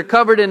shoes are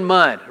covered in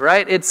mud,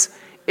 right? It's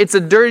a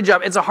dirty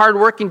job. It's a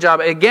hard-working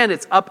job. Again,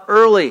 it's up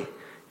early.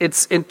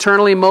 It's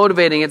internally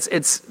motivating.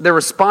 They're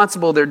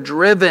responsible. They're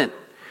driven.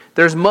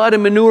 There's mud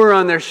and manure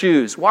on their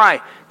shoes.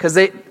 Why? Because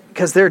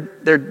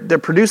they're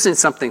producing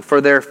something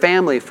for their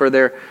family, for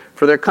their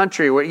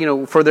country,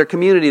 for their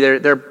community.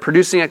 They're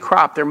producing a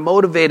crop. They're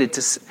motivated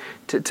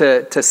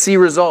to see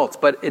results,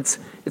 but it's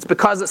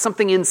because it's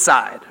something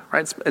inside,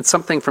 right? It's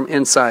something from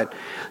inside.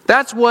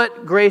 That's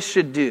what grace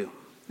should do.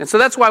 And so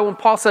that's why when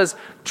Paul says,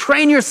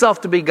 train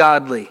yourself to be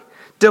godly,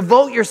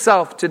 devote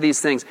yourself to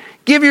these things,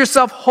 give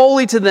yourself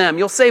wholly to them,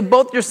 you'll save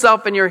both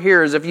yourself and your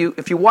hearers if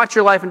you watch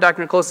your life and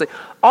doctrine closely.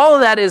 All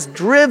of that is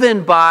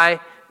driven by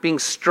being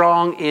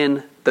strong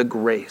in the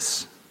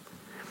grace.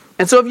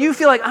 And so if you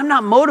feel like I'm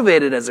not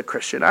motivated as a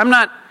Christian,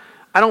 I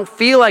don't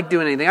feel like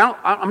doing anything,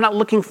 I'm not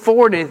looking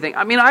forward to anything.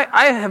 I mean,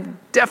 I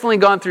have definitely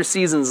gone through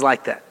seasons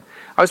like that.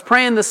 I was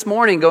praying this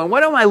morning going,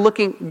 what am I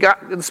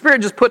the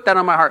Spirit just put that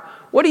on my heart.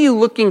 What are you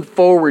looking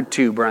forward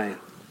to, Brian?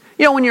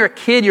 When you're a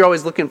kid, you're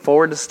always looking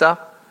forward to stuff.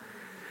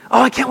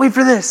 Oh, I can't wait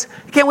for this.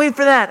 I can't wait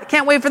for that. I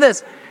can't wait for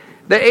this.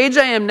 The age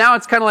I am now,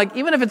 it's kind of like,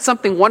 even if it's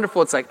something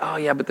wonderful, it's like, oh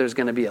yeah, but there's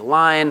going to be a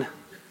line.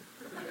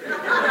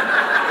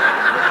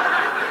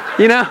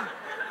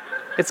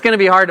 It's going to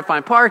be hard to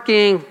find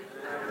parking.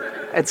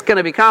 It's going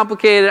to be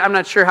complicated. I'm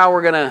not sure how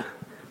we're going to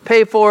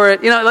pay for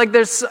it.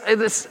 There's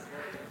this.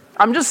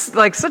 I'm just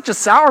like such a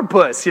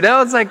sourpuss.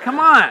 It's like, come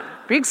on,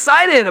 be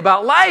excited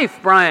about life,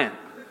 Brian.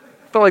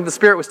 I felt like the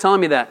Spirit was telling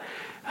me that.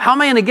 How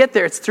am I going to get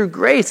there? It's through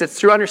grace. It's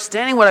through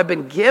understanding what I've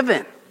been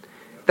given.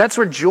 That's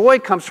where joy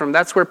comes from.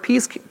 That's where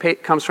peace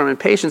comes from, and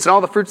patience, and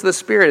all the fruits of the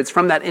Spirit. It's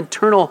from that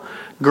internal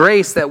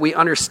grace that we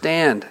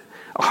understand,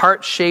 a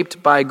heart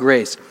shaped by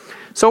grace.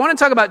 So I want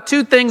to talk about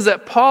 2 things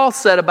that Paul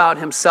said about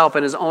himself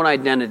and his own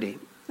identity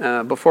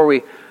before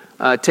we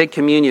take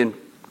communion.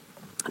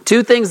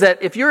 2 things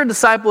that if you're a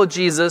disciple of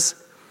Jesus,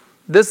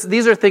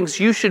 these are things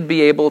you should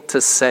be able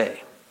to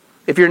say.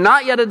 If you're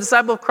not yet a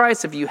disciple of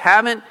Christ, if you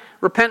haven't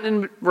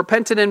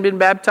repented and been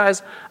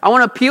baptized, I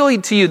want to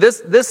appeal to you.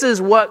 This is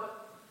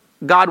what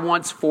God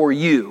wants for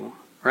you,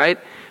 right?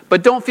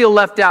 But don't feel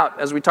left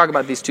out as we talk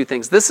about these 2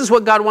 things. This is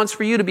what God wants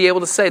for you to be able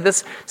to say.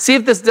 See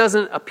if this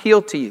doesn't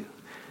appeal to you.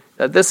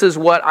 That this is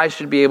what I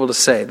should be able to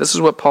say. This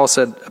is what Paul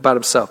said about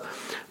himself.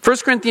 1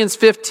 Corinthians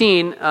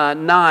 15,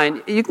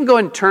 9. You can go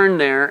and turn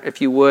there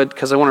if you would,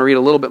 because I want to read a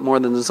little bit more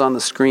than is on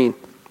the screen.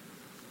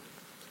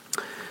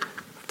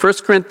 1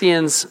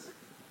 Corinthians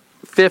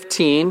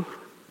 15.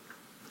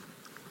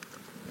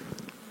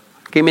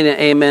 Give me an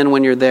amen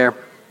when you're there.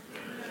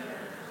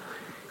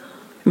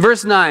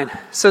 Verse 9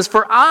 says,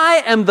 "For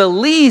I am the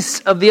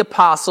least of the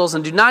apostles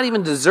and do not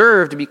even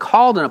deserve to be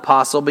called an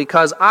apostle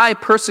because I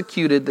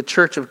persecuted the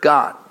church of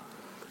God.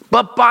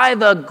 But by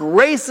the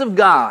grace of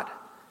God,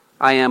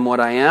 I am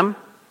what I am.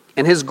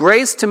 And his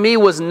grace to me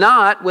was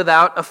not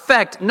without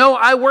effect. No,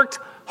 I worked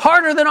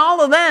harder than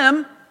all of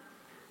them.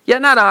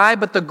 Yet not I,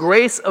 but the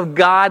grace of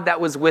God that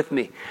was with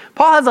me."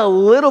 Paul has a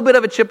little bit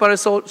of a chip on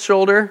his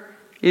shoulder.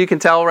 You can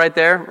tell right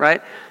there,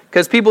 right?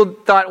 Because people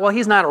thought, well,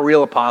 he's not a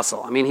real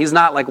apostle. I mean, he's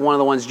not like one of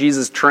the ones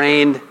Jesus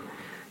trained.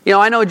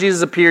 I know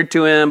Jesus appeared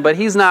to him, but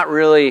he's not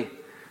really,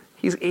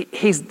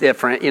 he's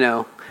different,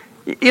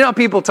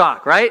 people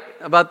talk, right?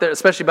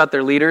 Especially about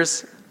their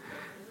leaders.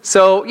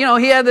 So,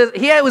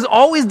 he was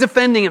always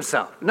defending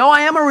himself. No,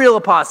 I am a real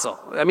apostle.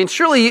 I mean,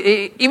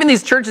 surely, even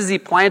these churches he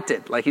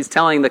planted, like he's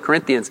telling the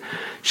Corinthians,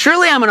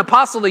 surely I'm an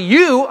apostle to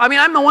you. I mean,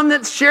 I'm the one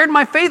that shared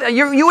my faith.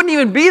 You wouldn't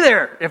even be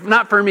there if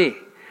not for me.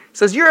 He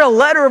says, you're a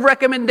letter of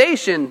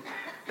recommendation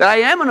that I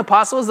am an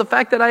apostle is the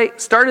fact that I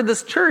started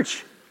this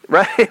church,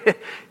 right?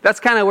 That's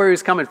kind of where he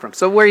was coming from.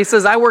 So where he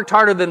says, I worked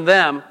harder than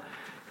them,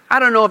 I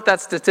don't know if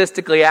that's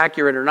statistically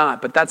accurate or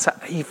not, but that's how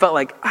he felt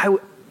like,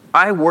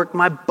 I worked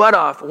my butt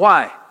off.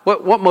 Why?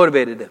 What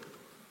motivated him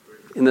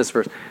in this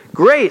verse?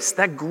 Grace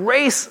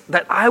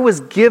that I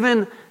was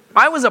given.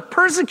 I was a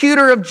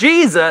persecutor of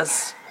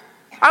Jesus.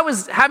 I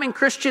was having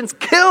Christians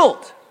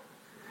killed.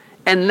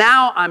 And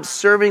now I'm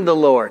serving the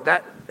Lord.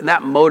 That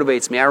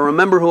motivates me. I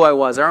remember who I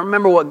was. I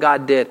remember what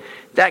God did.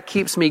 That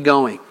keeps me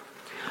going.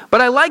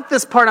 But I like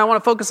this part. I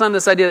want to focus on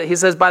this idea that he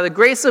says, by the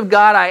grace of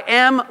God, I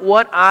am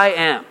what I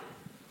am.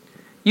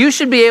 You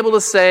should be able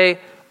to say,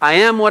 I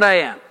am what I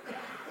am.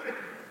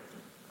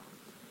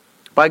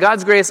 By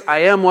God's grace, I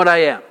am what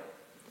I am.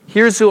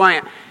 Here's who I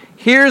am.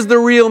 Here's the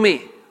real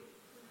me.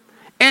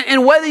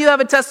 And whether you have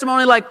a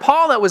testimony like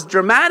Paul that was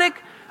dramatic,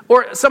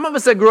 Or some of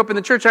us that grew up in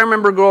the church, I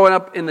remember growing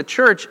up in the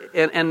church,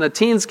 and the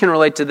teens can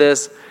relate to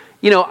this.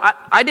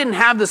 I didn't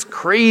have this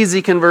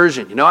crazy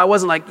conversion. I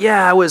wasn't like,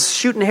 I was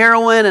shooting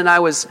heroin and I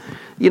was,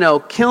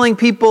 killing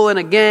people in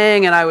a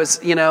gang and I was,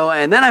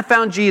 and then I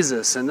found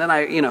Jesus. And then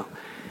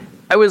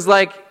I was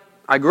like,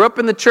 I grew up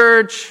in the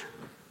church.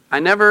 I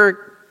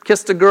never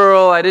kissed a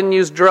girl. I didn't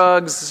use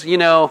drugs, You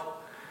know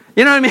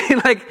what I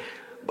mean? Like,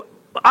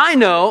 I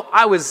know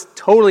I was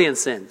totally in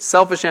sin.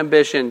 Selfish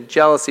ambition,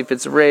 jealousy,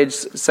 fits of rage,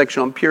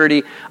 sexual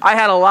impurity. I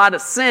had a lot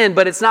of sin,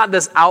 but it's not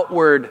this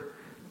outward,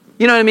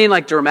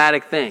 like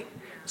dramatic thing.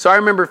 So I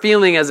remember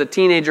feeling as a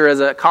teenager, as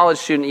a college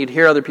student, you'd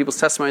hear other people's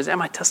testimonies, and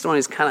my testimony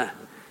is kind of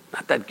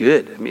not that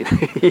good. I mean,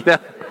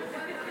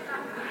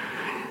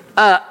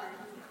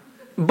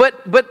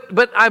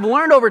 But I've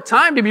learned over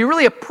time to be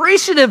really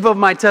appreciative of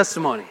my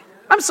testimony.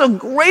 I'm so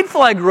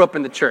grateful I grew up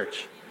in the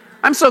church.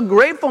 I'm so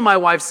grateful my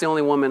wife's the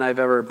only woman I've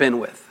ever been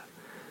with.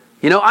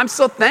 I'm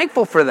so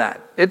thankful for that.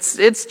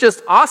 It's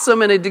just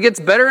awesome, and it gets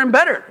better and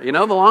better, the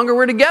longer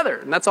we're together.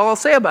 And that's all I'll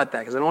say about that,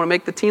 because I don't want to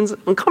make the teens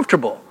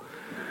uncomfortable.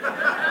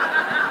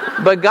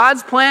 But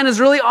God's plan is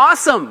really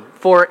awesome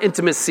for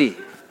intimacy.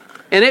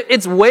 And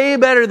it's way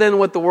better than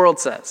what the world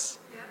says.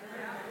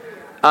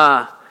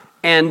 I'm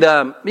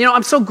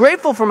so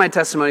grateful for my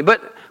testimony.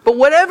 But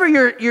whatever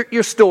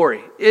your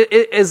story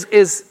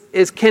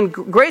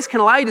grace can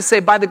allow you to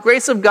say, by the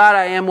grace of God,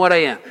 I am what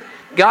I am.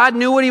 God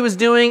knew what he was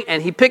doing,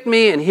 and he picked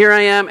me, and here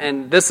I am,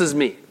 and this is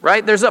me,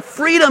 right? There's a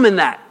freedom in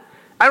that.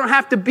 I don't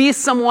have to be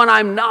someone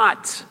I'm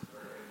not.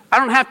 I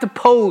don't have to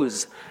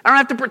pose. I don't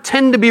have to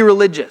pretend to be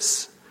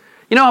religious.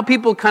 You know how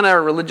people kind of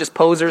are religious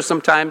posers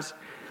sometimes?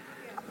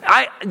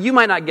 You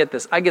might not get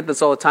this. I get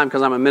this all the time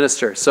because I'm a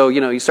minister. So,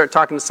 you start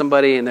talking to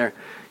somebody, and they're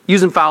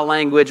using foul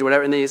language or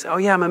whatever, and they say, oh,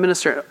 yeah, I'm a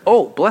minister.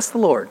 Oh, bless the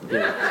Lord.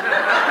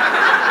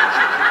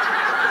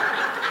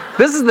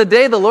 This is the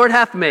day the Lord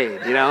hath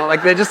made,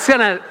 like they just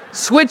kind of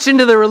switch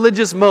into the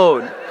religious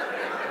mode. We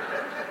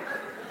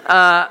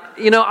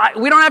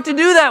don't have to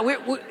do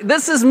that.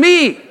 This is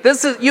me.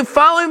 You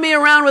follow me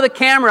around with a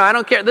camera. I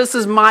don't care. This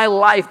is my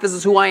life. This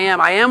is who I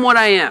am. I am what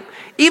I am.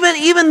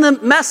 Even the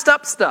messed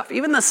up stuff,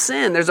 even the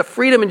sin, there's a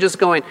freedom in just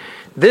going,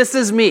 this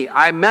is me.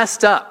 I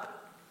messed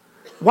up.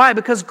 Why?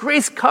 Because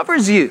grace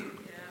covers you.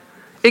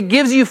 It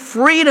gives you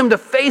freedom to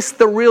face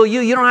the real you.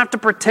 You don't have to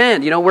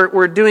pretend.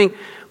 We're doing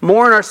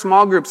more in our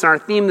small groups, and our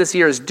theme this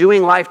year is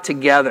doing life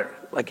together,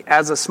 like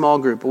as a small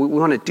group. We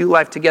want to do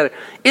life together.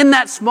 In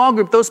that small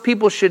group, those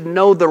people should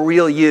know the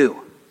real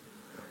you.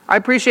 I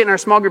appreciate in our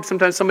small group,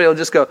 sometimes somebody will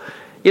just go,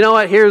 you know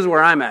what, here's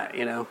where I'm at,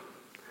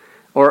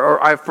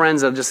 Or I have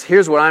friends that just,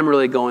 here's what I'm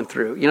really going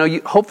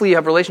through. Hopefully you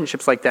have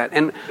relationships like that.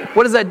 And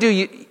what does that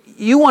do?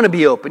 You want to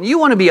be open. You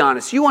want to be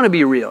honest. You want to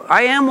be real.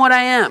 I am what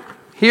I am.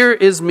 Here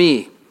is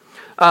me.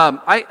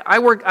 I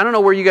work, I don't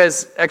know where you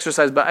guys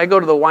exercise, but I go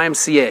to the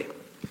YMCA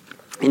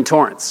in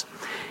Torrance.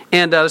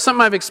 And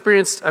something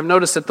I've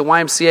noticed at the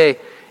YMCA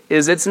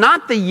is it's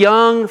not the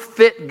young,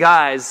 fit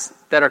guys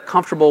that are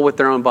comfortable with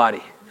their own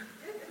body.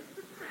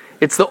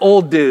 It's the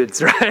old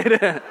dudes,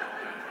 right?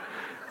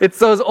 It's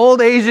those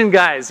old Asian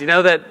guys,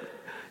 that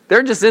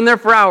they're just in there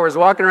for hours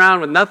walking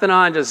around with nothing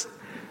on, just,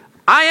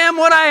 I am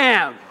what I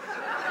am.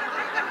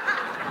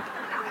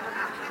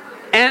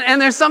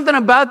 And there's something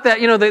about that,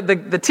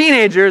 the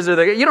teenagers,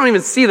 you don't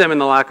even see them in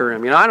the locker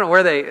room. I don't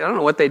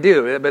know what they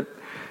do, but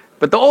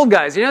the old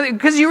guys,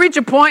 because you reach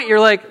a point, you're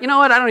like, you know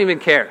what, I don't even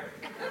care.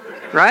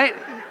 Right?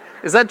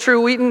 Is that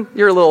true, Wheaton?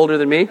 You're a little older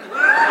than me.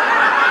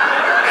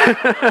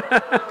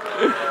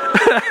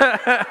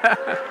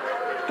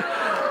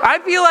 I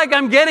feel like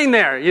I'm getting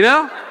there,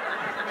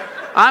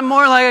 I'm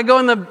more like I go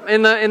in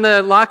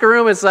the locker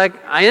room, it's like,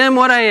 I am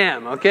what I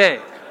am,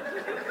 okay.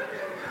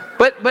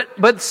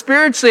 But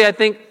spiritually, I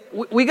think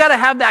we got to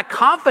have that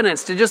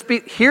confidence to just be,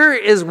 here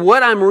is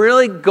what I'm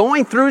really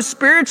going through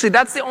spiritually.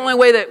 That's the only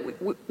way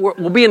that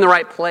we'll be in the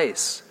right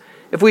place.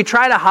 If we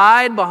try to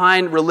hide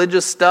behind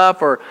religious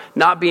stuff or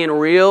not being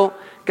real,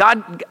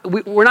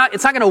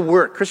 it's not going to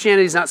work.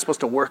 Christianity is not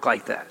supposed to work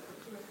like that.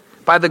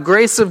 By the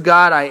grace of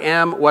God, I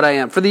am what I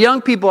am. For the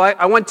young people,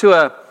 I went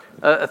to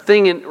a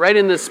thing right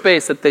in this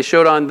space that they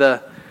showed on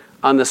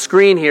the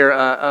screen here,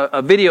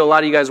 a video a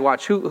lot of you guys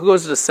watch. Who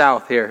goes to the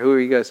South here? Who are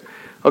you guys?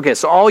 Okay,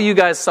 so all you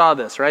guys saw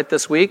this, right,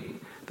 this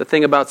week? The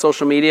thing about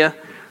social media.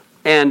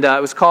 And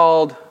it was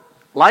called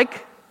Like?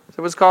 Is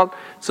that what it's called?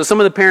 So some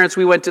of the parents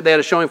we went to, they had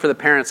a showing for the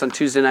parents on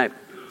Tuesday night.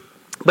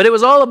 But it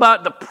was all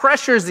about the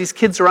pressures these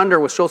kids are under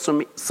with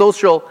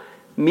social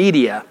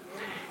media.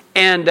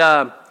 And,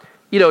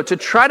 to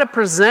try to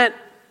present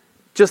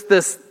just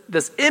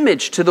this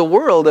image to the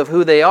world of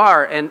who they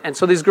are. And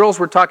so these girls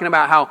were talking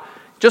about how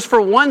just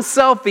for one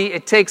selfie,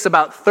 it takes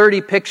about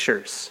 30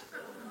 pictures.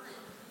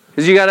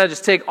 Because you got to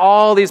just take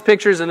all these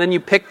pictures and then you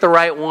pick the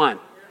right one.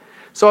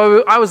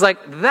 So I was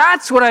like,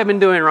 that's what I've been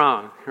doing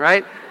wrong,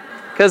 right?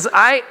 Because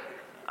I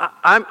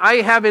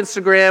have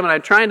Instagram and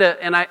I'm trying to,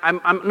 and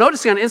I'm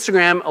noticing on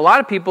Instagram, a lot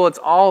of people, it's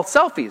all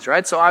selfies,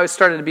 right? So I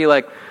started to be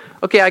like,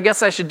 okay, I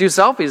guess I should do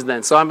selfies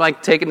then. So I'm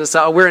like taking this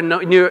out. We're in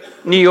New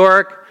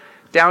York,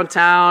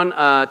 downtown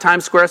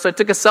Times Square, so I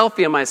took a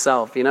selfie of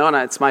myself, and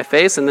it's my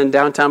face and then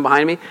downtown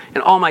behind me,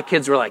 and all my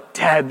kids were like,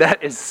 "Dad,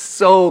 that is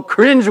so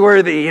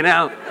cringeworthy,"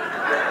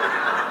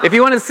 If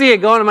you want to see it,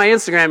 go onto my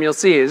Instagram, you'll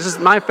see it. It's just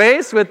my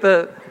face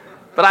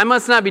but I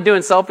must not be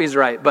doing selfies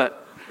right,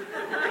 but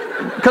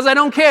because I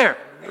don't care,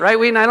 right,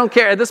 Wheaton? I don't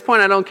care. At this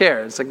point, I don't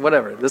care. It's like,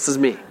 whatever, this is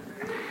me.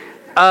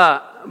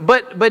 But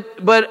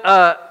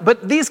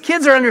these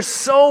kids are under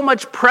so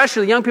much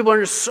pressure. The young people are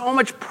under so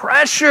much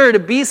pressure to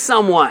be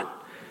someone.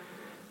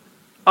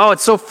 Oh,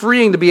 it's so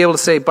freeing to be able to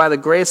say, by the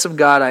grace of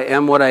God, I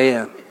am what I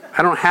am.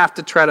 I don't have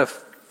to try to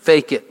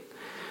fake it.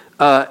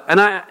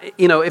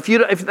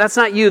 If that's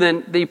not you,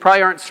 then you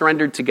probably aren't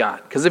surrendered to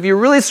God. Because if you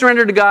really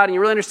surrender to God and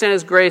you really understand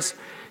His grace,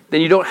 then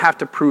you don't have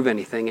to prove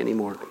anything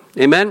anymore.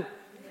 Amen?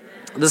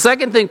 The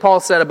second thing Paul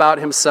said about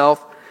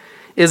himself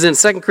is in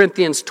 2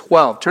 Corinthians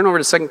 12. Turn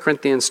over to 2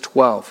 Corinthians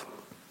 12.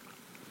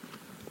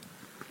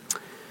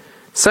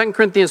 2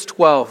 Corinthians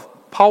 12.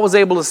 Paul was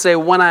able to say,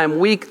 when I am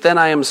weak, then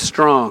I am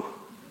strong.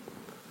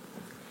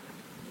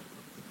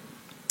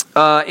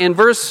 In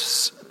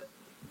verse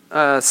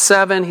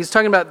 7, he's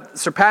talking about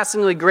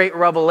surpassingly great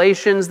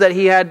revelations that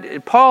he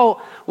had.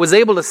 Paul was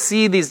able to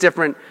see these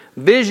different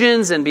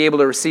visions and be able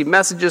to receive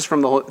messages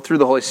through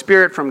the Holy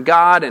Spirit from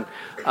God, and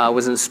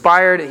was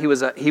inspired. He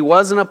was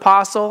an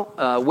apostle.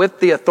 With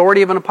the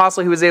authority of an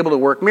apostle, he was able to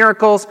work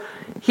miracles.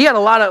 He had a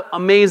lot of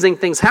amazing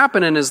things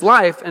happen in his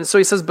life, and so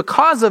he says,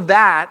 because of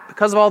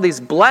all these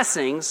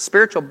blessings,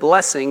 spiritual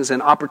blessings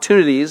and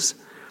opportunities,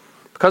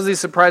 because of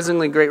these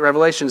surprisingly great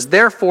revelations,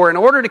 therefore, in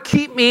order to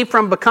keep me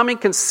from becoming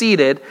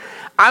conceited,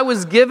 I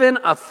was given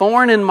a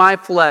thorn in my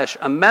flesh,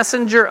 a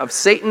messenger of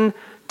Satan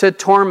to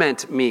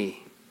torment me.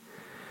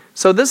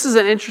 So this is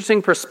an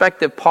interesting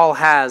perspective Paul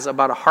has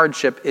about a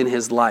hardship in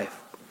his life.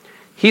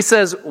 He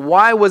says,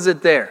 why was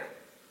it there?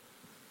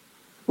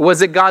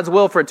 Was it God's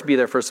will for it to be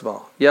there, first of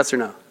all? Yes or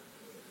no?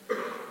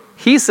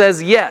 He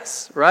says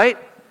yes, right?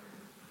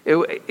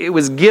 It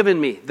was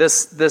given me,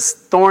 this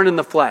thorn in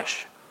the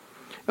flesh.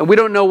 And we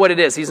don't know what it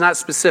is. He's not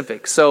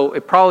specific. So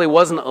it probably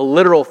wasn't a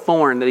literal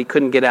thorn that he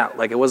couldn't get out.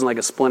 Like it wasn't like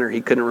a splinter he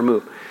couldn't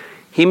remove.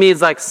 He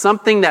means like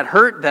something that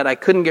hurt that I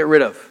couldn't get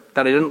rid of,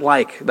 that I didn't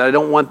like, that I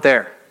don't want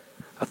there.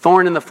 A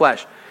thorn in the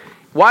flesh.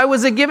 Why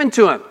was it given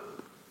to him?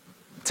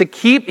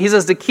 He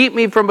says, to keep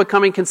me from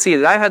becoming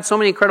conceited. I've had so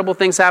many incredible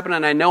things happen,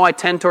 and I know I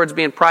tend towards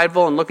being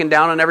prideful and looking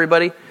down on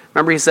everybody.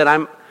 Remember he said,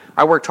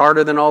 I worked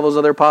harder than all those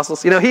other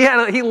apostles. He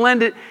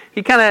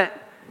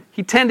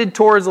tended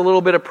towards a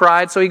little bit of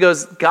pride. So he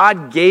goes,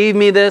 God gave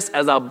me this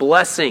as a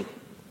blessing.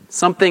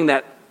 Something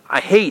that I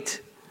hate.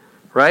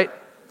 Right?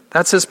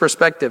 That's his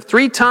perspective.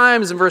 3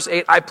 times in verse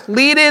 8, I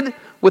pleaded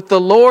with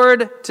the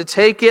Lord to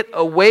take it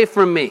away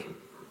from me.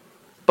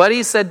 But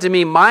he said to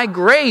me, my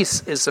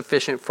grace is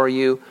sufficient for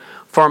you,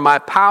 for my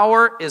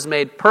power is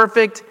made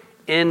perfect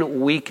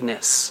in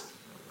weakness.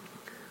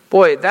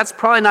 Boy, that's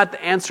probably not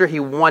the answer he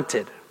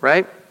wanted,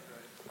 right?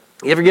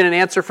 You ever get an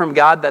answer from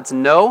God that's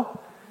no?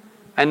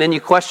 And then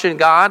you question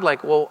God,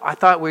 like, well, I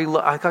thought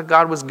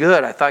God was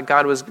good. I thought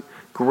God was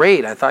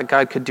great. I thought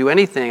God could do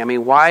anything. I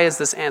mean, why is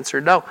this answer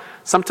no?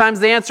 Sometimes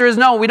the answer is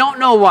no. We don't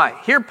know why.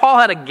 Here, Paul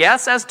had a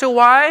guess as to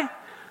why,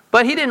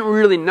 but he didn't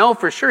really know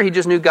for sure. He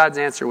just knew God's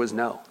answer was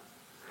no.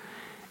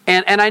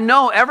 And I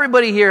know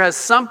everybody here has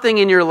something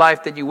in your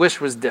life that you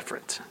wish was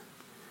different.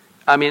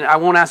 I mean, I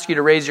won't ask you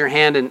to raise your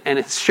hand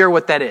and share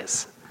what that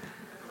is.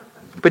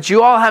 But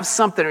you all have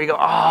something where you go,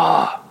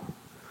 oh.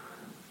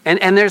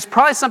 And there's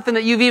probably something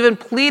that you've even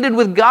pleaded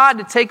with God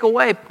to take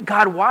away.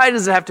 God, why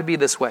does it have to be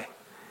this way?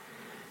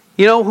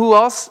 You know who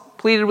else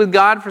pleaded with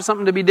God for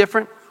something to be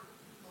different?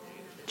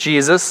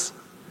 Jesus.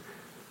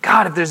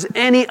 God, if there's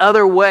any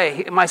other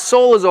way, my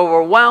soul is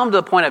overwhelmed to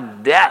the point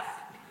of death.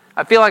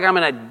 I feel like I'm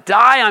going to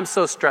die. I'm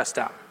so stressed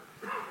out.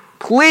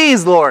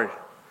 Please, Lord.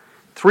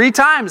 3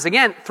 times.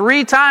 Again,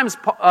 3 times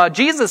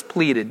Jesus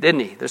pleaded, didn't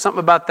he? There's something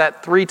about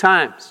that 3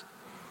 times.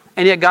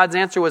 And yet God's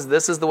answer was,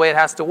 this is the way it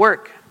has to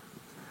work.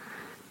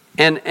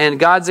 And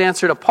God's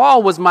answer to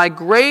Paul was, my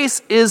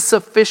grace is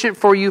sufficient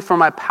for you, for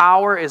my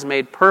power is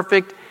made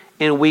perfect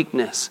in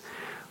weakness.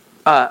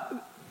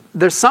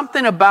 There's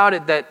something about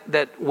it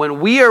that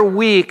when we are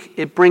weak,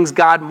 it brings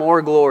God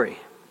more glory.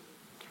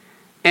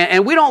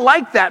 And we don't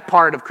like that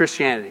part of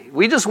Christianity.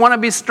 We just want to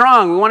be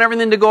strong. We want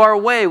everything to go our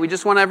way. We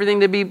just want everything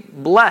to be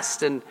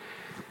blessed.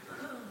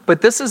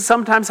 But this is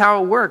sometimes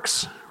how it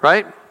works,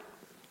 right?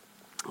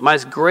 My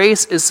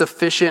grace is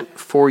sufficient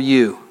for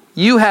you.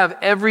 You have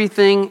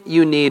everything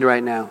you need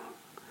right now.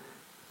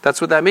 That's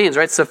what that means,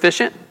 right?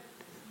 Sufficient.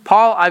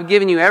 Paul, I've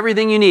given you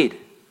everything you need.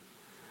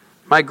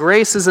 My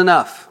grace is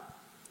enough.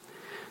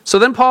 So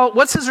then Paul,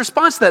 what's his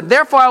response to that?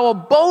 Therefore I will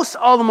boast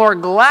all the more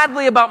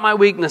gladly about my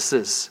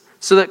weaknesses,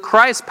 so that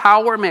Christ's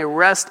power may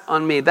rest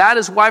on me. That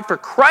is why, for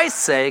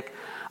Christ's sake,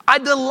 I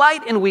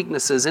delight in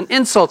weaknesses and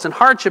insults and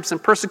hardships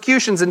and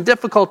persecutions and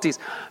difficulties.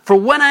 For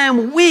when I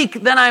am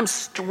weak, then I am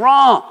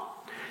strong.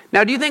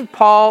 Now, do you think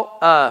Paul,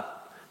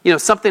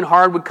 something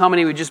hard would come and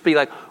he would just be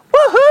like,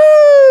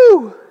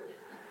 woohoo!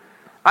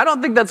 I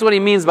don't think that's what he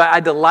means by I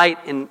delight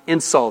in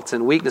insults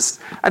and weakness.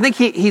 I think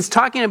he's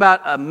talking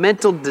about a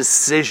mental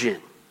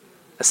decision,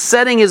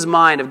 setting his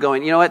mind of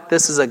going, you know what,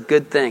 this is a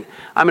good thing.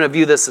 I'm going to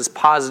view this as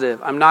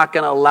positive. I'm not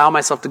going to allow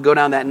myself to go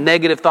down that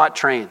negative thought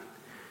train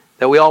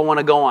that we all want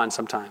to go on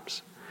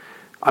sometimes.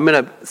 I'm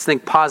going to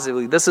think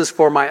positively. This is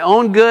for my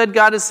own good.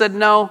 God has said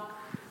no.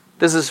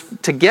 This is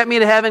to get me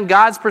to heaven.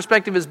 God's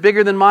perspective is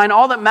bigger than mine.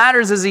 All that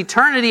matters is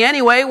eternity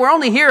anyway. We're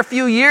only here a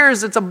few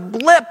years. It's a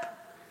blip.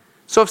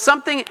 So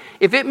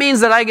if it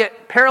means that I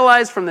get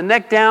paralyzed from the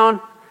neck down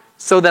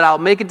so that I'll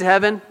make it to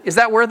heaven, is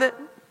that worth it?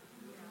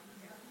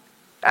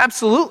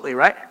 Absolutely,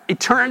 right?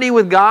 Eternity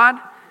with God.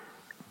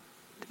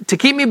 To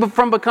keep me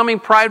from becoming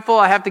prideful,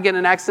 I have to get in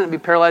an accident and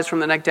be paralyzed from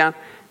the neck down.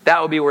 That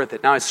would be worth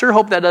it. Now, I sure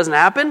hope that doesn't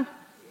happen.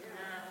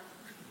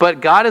 But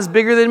God is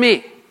bigger than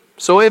me.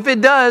 So if it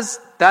does,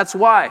 that's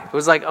why. It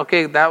was like,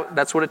 okay,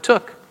 that's what it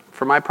took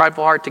for my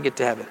prideful heart to get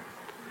to heaven.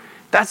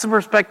 That's the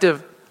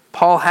perspective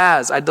Paul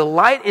has. I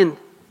delight in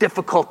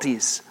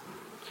difficulties.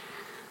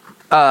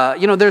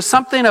 There's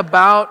something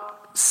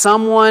about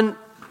someone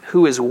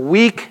who is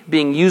weak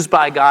being used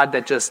by God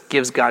that just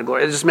gives God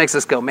glory. It just makes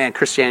us go, man,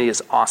 Christianity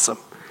is awesome.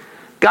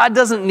 God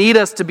doesn't need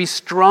us to be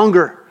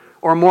stronger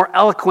or more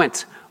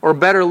eloquent or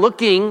better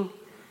looking.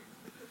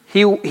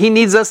 He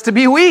needs us to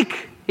be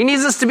weak. He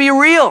needs us to be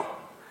real.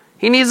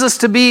 He needs us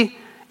to be,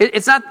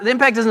 the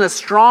impact isn't a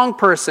strong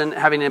person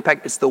having an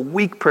impact, it's the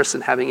weak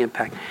person having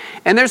impact.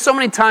 And there's so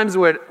many times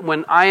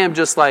when I am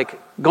just like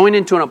going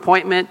into an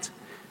appointment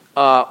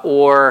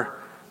or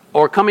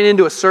coming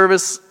into a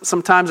service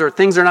sometimes, or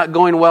things are not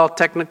going well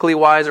technically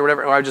wise or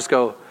whatever, or I just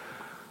go,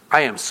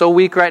 I am so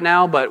weak right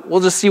now, but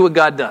we'll just see what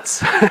God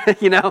does.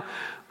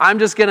 I'm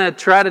just going to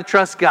try to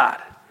trust God.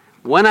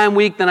 When I'm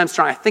weak, then I'm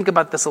strong. I think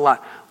about this a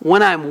lot.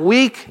 When I'm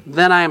weak,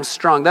 then I am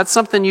strong. That's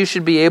something you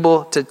should be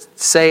able to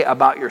say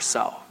about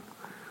yourself.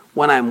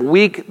 When I'm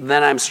weak,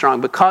 then I'm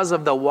strong, because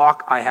of the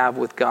walk I have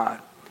with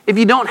God. If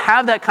you don't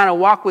have that kind of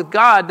walk with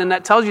God, then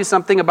that tells you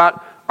something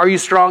about, are you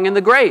strong in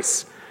the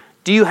grace?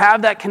 Do you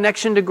have that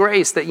connection to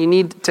grace that you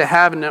need to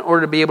have in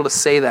order to be able to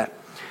say that?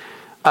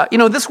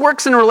 This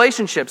works in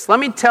relationships.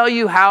 Let me tell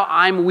you how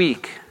I'm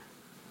weak.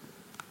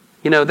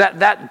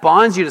 That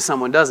bonds you to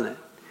someone, doesn't it?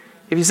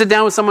 If you sit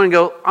down with someone and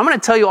go, I'm going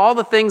to tell you all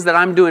the things that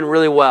I'm doing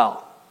really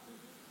well.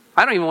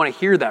 I don't even want to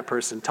hear that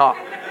person talk.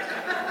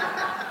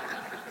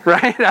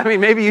 Right? I mean,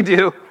 maybe you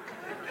do.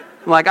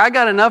 Like, I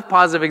got enough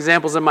positive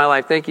examples in my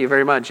life. Thank you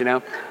very much,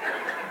 But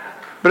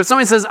if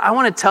somebody says, I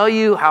want to tell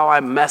you how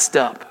I messed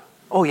up.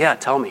 Oh, yeah,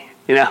 tell me,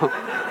 When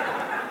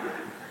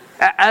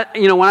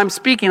I'm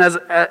speaking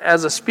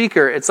as a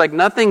speaker, it's like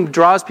nothing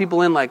draws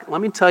people in like,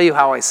 let me tell you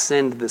how I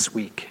sinned this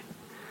week.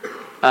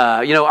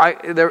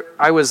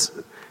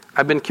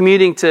 I've been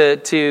commuting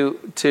to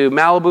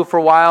Malibu for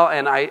a while,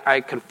 and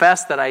I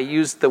confess that I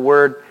used the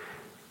word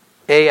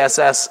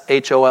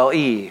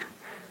ASSHOLE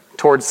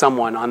towards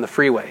someone on the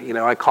freeway.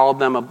 I called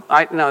them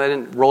I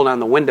didn't roll down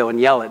the window and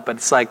yell it, but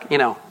it's like,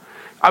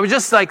 I was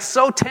just like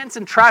so tense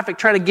in traffic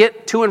trying to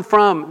get to and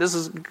from. This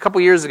was a couple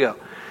years ago.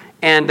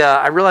 And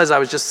I realized I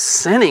was just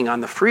sinning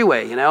on the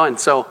freeway, and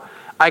so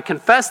I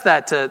confessed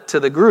that to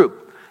the group.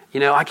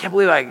 I can't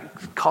believe I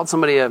called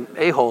somebody a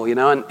a-hole,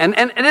 and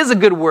it is a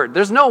good word.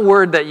 There's no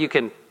word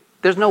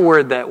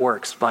that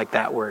works like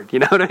that word, you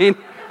know what I mean?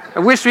 I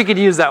wish we could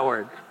use that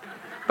word,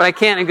 but I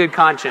can't in good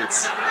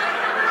conscience.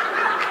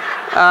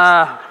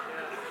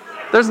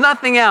 There's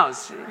nothing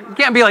else. You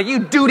can't be like, you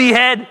duty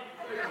head.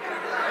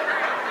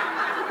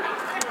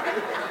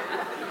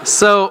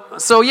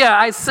 So yeah,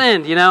 I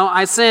sinned,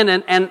 I sinned,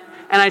 and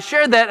I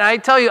shared that, and I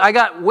tell you, I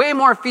got way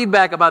more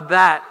feedback about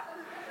that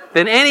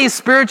than any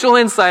spiritual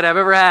insight I've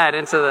ever had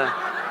into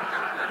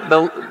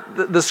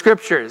the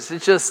scriptures.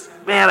 It's just,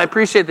 man, I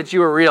appreciate that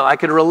you were real. I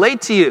could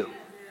relate to you,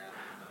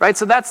 right?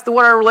 So that's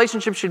what our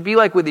relationship should be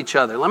like with each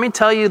other. Let me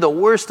tell you the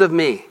worst of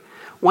me.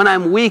 When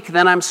I'm weak,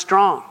 then I'm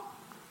strong.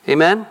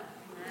 Amen?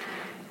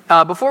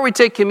 Before we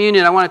take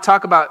communion, I want to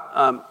talk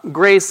about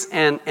grace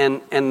and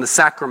the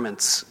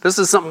sacraments. This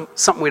is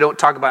something we don't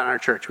talk about in our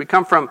church. We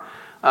come from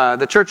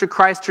the Church of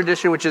Christ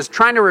tradition, which is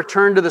trying to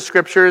return to the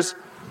scriptures.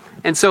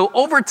 And so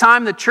over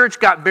time, the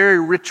church got very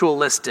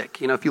ritualistic,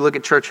 if you look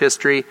at church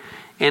history,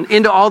 and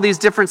into all these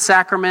different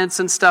sacraments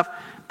and stuff.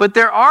 But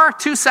there are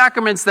two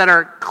sacraments that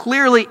are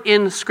clearly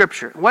in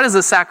Scripture. What is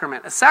a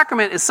sacrament? A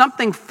sacrament is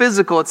something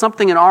physical. It's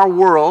something in our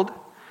world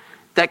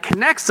that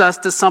connects us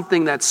to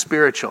something that's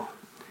spiritual.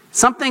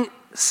 Something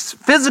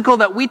physical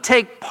that we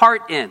take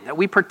part in, that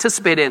we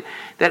participate in,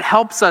 that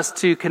helps us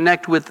to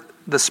connect with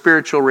the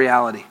spiritual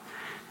reality.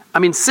 I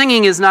mean,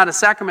 singing is not a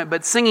sacrament,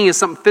 but singing is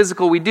something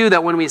physical we do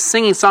that when we're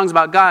singing songs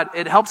about God,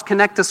 it helps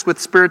connect us with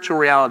spiritual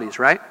realities,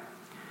 right?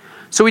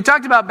 So we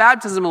talked about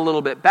baptism a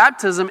little bit.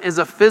 Baptism is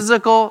a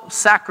physical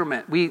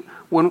sacrament.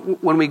 When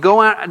we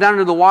go down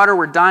into the water,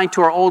 we're dying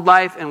to our old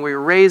life, and we're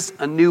raised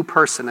a new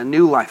person, a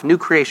new life, new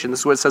creation. This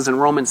is what it says in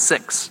Romans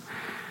 6.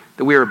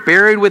 That we are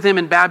buried with him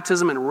in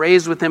baptism and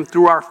raised with him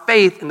through our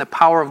faith in the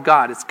power of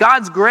God. It's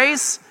God's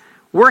grace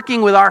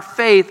working with our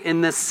faith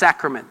in this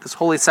sacrament, this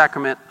holy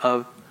sacrament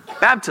of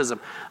Baptism.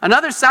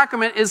 Another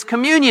sacrament is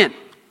communion.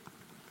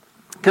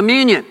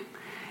 Communion.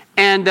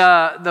 And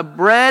the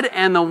bread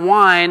and the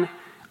wine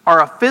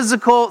are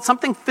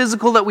something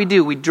physical that we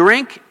do. We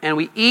drink and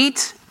we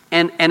eat,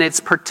 and it's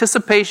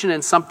participation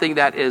in something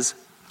that is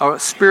a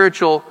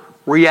spiritual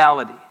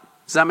reality.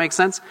 Does that make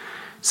sense?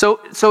 So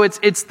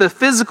it's the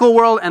physical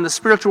world and the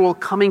spiritual world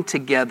coming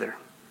together.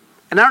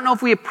 And I don't know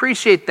if we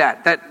appreciate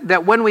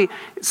that when we,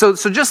 so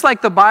just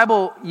like the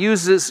Bible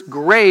uses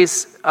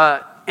grace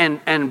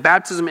and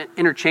baptism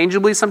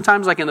interchangeably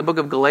sometimes, like in the book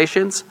of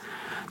Galatians,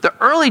 the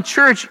early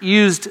church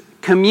used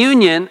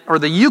communion, or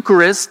the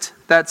Eucharist,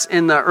 that's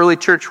in the early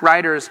church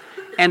writers,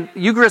 and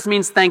Eucharist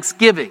means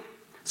thanksgiving.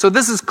 So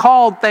this is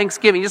called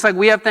thanksgiving. Just like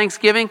we have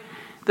Thanksgiving,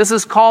 this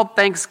is called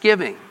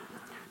thanksgiving.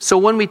 So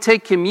when we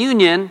take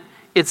communion,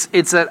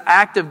 it's an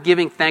act of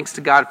giving thanks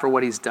to God for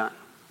what He's done.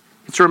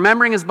 It's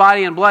remembering His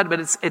body and blood, but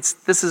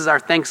this is our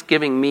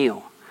Thanksgiving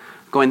meal.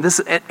 And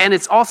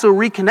it also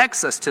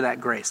reconnects us to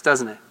that grace,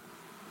 doesn't it?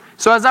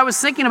 So as I was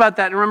thinking about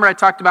that, remember I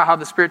talked about how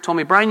the Spirit told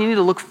me, Brian, you need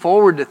to look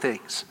forward to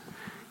things.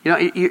 You know,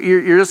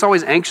 you're just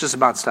always anxious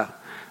about stuff.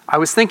 I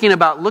was thinking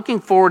about looking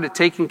forward to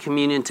taking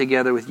communion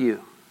together with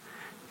you.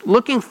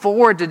 Looking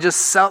forward to just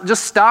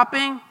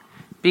stopping,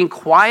 being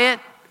quiet,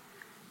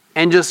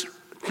 and just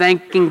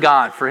thanking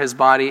God for His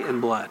body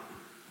and blood.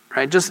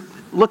 Right? Just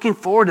looking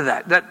forward to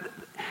that.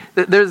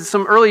 There's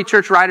some early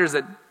church writers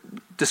that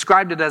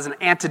described it as an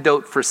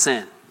antidote for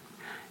sin.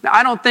 Now,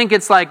 I don't think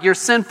it's like you're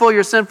sinful,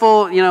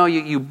 you know,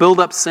 you build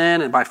up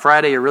sin, and by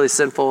Friday you're really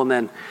sinful, and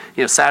then,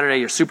 you know, Saturday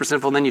you're super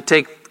sinful, and then you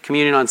take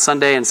communion on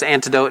Sunday and it's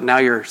antidote, and now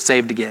you're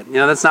saved again. You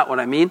know, that's not what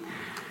I mean.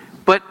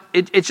 But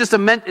it's just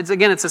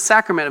it's a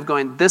sacrament of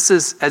going, this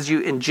is, as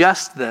you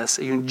ingest this,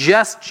 you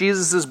ingest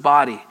Jesus'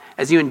 body,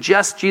 as you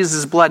ingest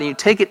Jesus' blood, and you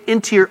take it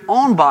into your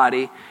own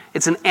body,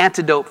 it's an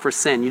antidote for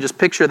sin. You just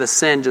picture the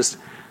sin just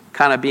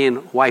kind of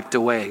being wiped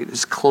away,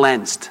 just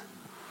cleansed.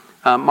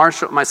 My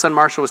son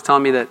Marshall was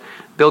telling me that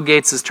Bill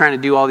Gates is trying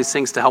to do all these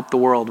things to help the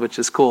world, which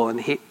is cool.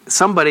 And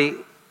somebody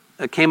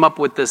came up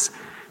with this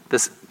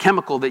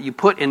chemical that you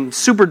put in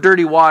super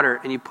dirty water,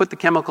 and you put the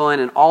chemical in,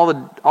 and all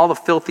the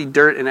filthy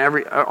dirt and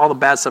all the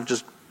bad stuff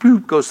just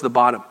goes to the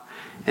bottom.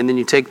 And then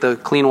you take the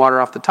clean water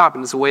off the top,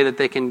 and it's a way that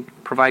they can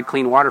provide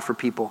clean water for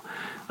people.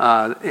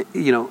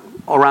 You know,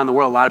 around the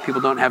world, a lot of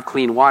people don't have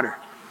clean water.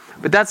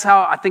 But that's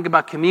how I think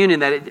about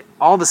communion, that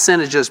all the sin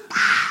is just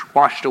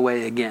washed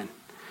away again.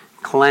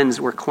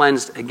 We're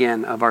cleansed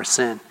again of our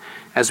sin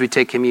as we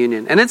take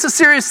communion. And it's a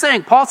serious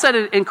thing. Paul said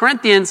it in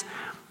Corinthians,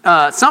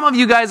 some of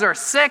you guys are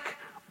sick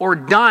or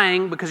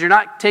dying because you're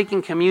not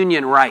taking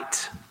communion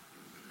right.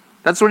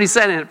 That's what he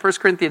said in 1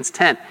 Corinthians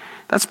 10.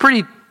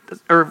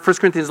 Or 1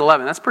 Corinthians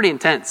 11. That's pretty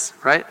intense,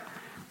 right?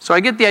 So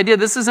I get the idea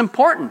this is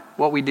important,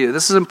 what we do.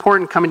 This is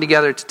important, coming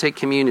together to take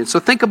communion. So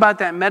think about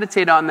that,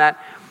 meditate on that.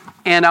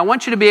 And I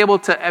want you to be able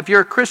to, if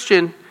you're a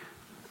Christian,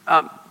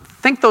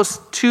 think those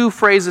two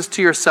phrases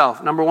to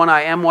yourself. Number one,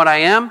 I am what I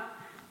am.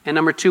 And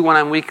number two, when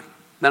I'm weak,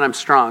 then I'm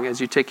strong,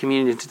 as you take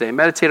communion today.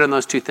 Meditate on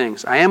those two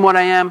things. I am what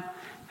I am,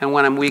 and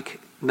when I'm weak,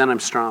 then I'm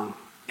strong.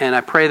 And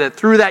I pray that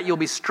through that, you'll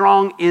be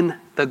strong in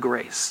the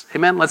grace.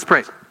 Amen? Let's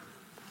pray.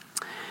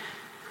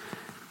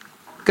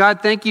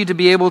 God, thank you to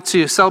be able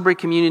to celebrate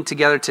communion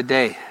together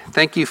today.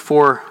 Thank you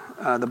for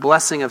the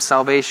blessing of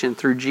salvation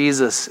through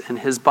Jesus and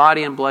His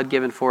body and blood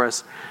given for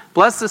us.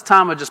 Bless this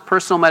time of just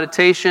personal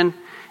meditation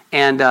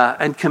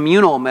and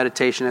communal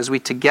meditation as we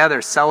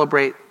together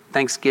celebrate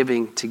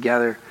Thanksgiving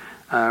together,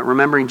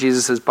 remembering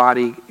Jesus'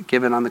 body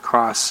given on the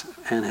cross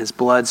and His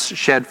blood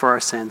shed for our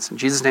sins. In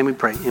Jesus' name we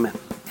pray. Amen.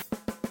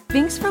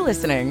 Thanks for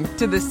listening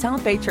to the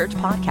South Bay Church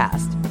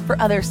podcast. For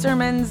other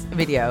sermons,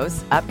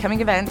 videos,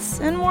 upcoming events,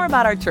 and more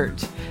about our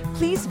church,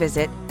 please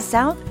visit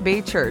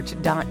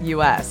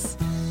southbaychurch.us.